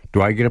say,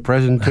 "Do I get a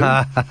present too?"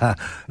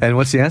 And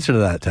what's the answer to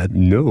that, Ted?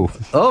 No.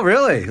 Oh,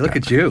 really? Look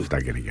at you. I'm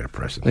not going to get a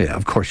present. Yeah,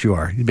 of course you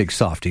are. You big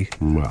softy.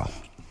 Well.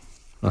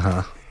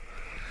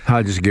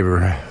 I'll just give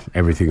her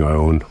everything I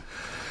own.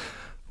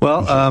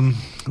 Well,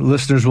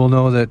 listeners will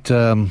know that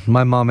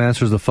my mom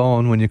answers the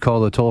phone when you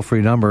call the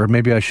toll-free number.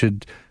 Maybe I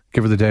should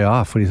give her the day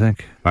off. What do you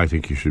think? I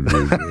think you should.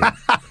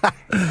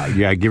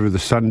 Yeah, give her the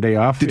Sunday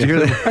off. Did you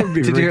hear that?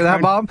 Did you hear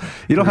that, Bob?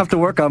 You don't have to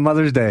work on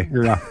Mother's Day.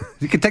 Yeah.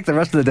 You can take the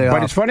rest of the day off.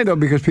 But it's funny, though,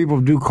 because people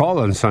do call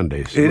on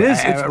Sundays. It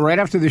is. Right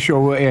after the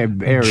show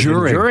airs.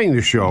 During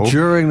the show.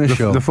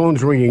 The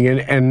phone's ringing in,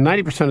 and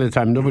 90% of the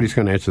time, nobody's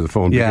going to answer the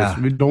phone because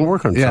we don't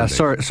work on Sundays.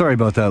 Yeah, sorry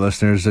about that,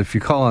 listeners. If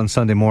you call on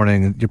Sunday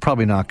morning, you're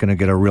probably not going to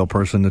get a real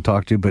person to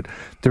talk to, but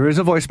there is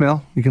a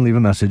voicemail. You can leave a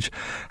message.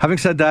 Having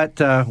said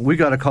that, we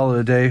got to call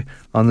it a day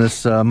on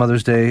this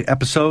Mother's Day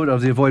episode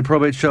of the Avoid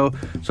Probate Show.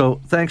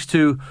 So thanks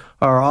to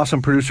our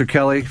awesome producer,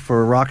 Kelly,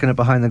 for rocking it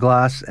behind the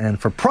glass and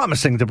for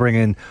promising to bring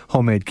in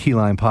homemade key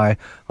lime pie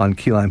on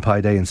Key Lime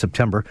Pie Day in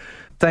September.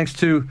 Thanks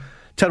to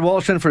Ted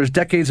Woloshyn for his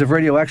decades of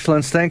radio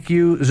excellence. Thank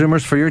you,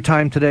 Zoomers, for your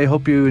time today.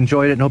 Hope you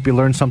enjoyed it and hope you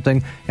learned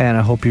something. And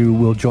I hope you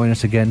will join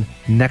us again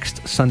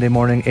next Sunday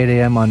morning, 8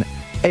 a.m. on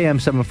AM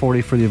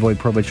 740 for the Avoid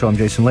Probate Show. I'm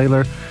Jason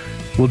Laidler.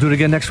 We'll do it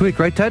again next week,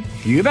 right, Ted?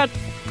 You bet.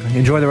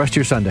 Enjoy the rest of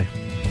your Sunday.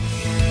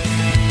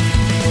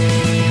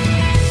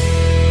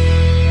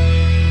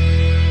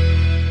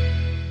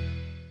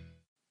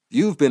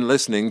 You've been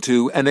listening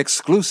to an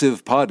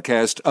exclusive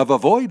podcast of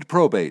Avoid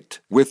Probate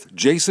with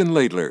Jason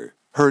Laidler.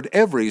 Heard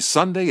every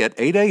Sunday at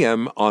 8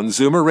 a.m. on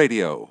Zoomer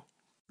Radio.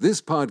 This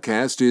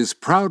podcast is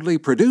proudly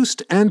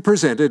produced and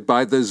presented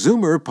by the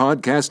Zoomer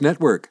Podcast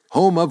Network,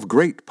 home of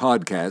great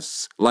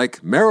podcasts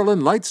like Marilyn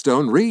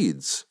Lightstone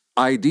Reads,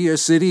 Idea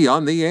City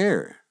on the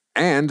Air,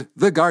 and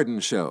The Garden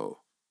Show.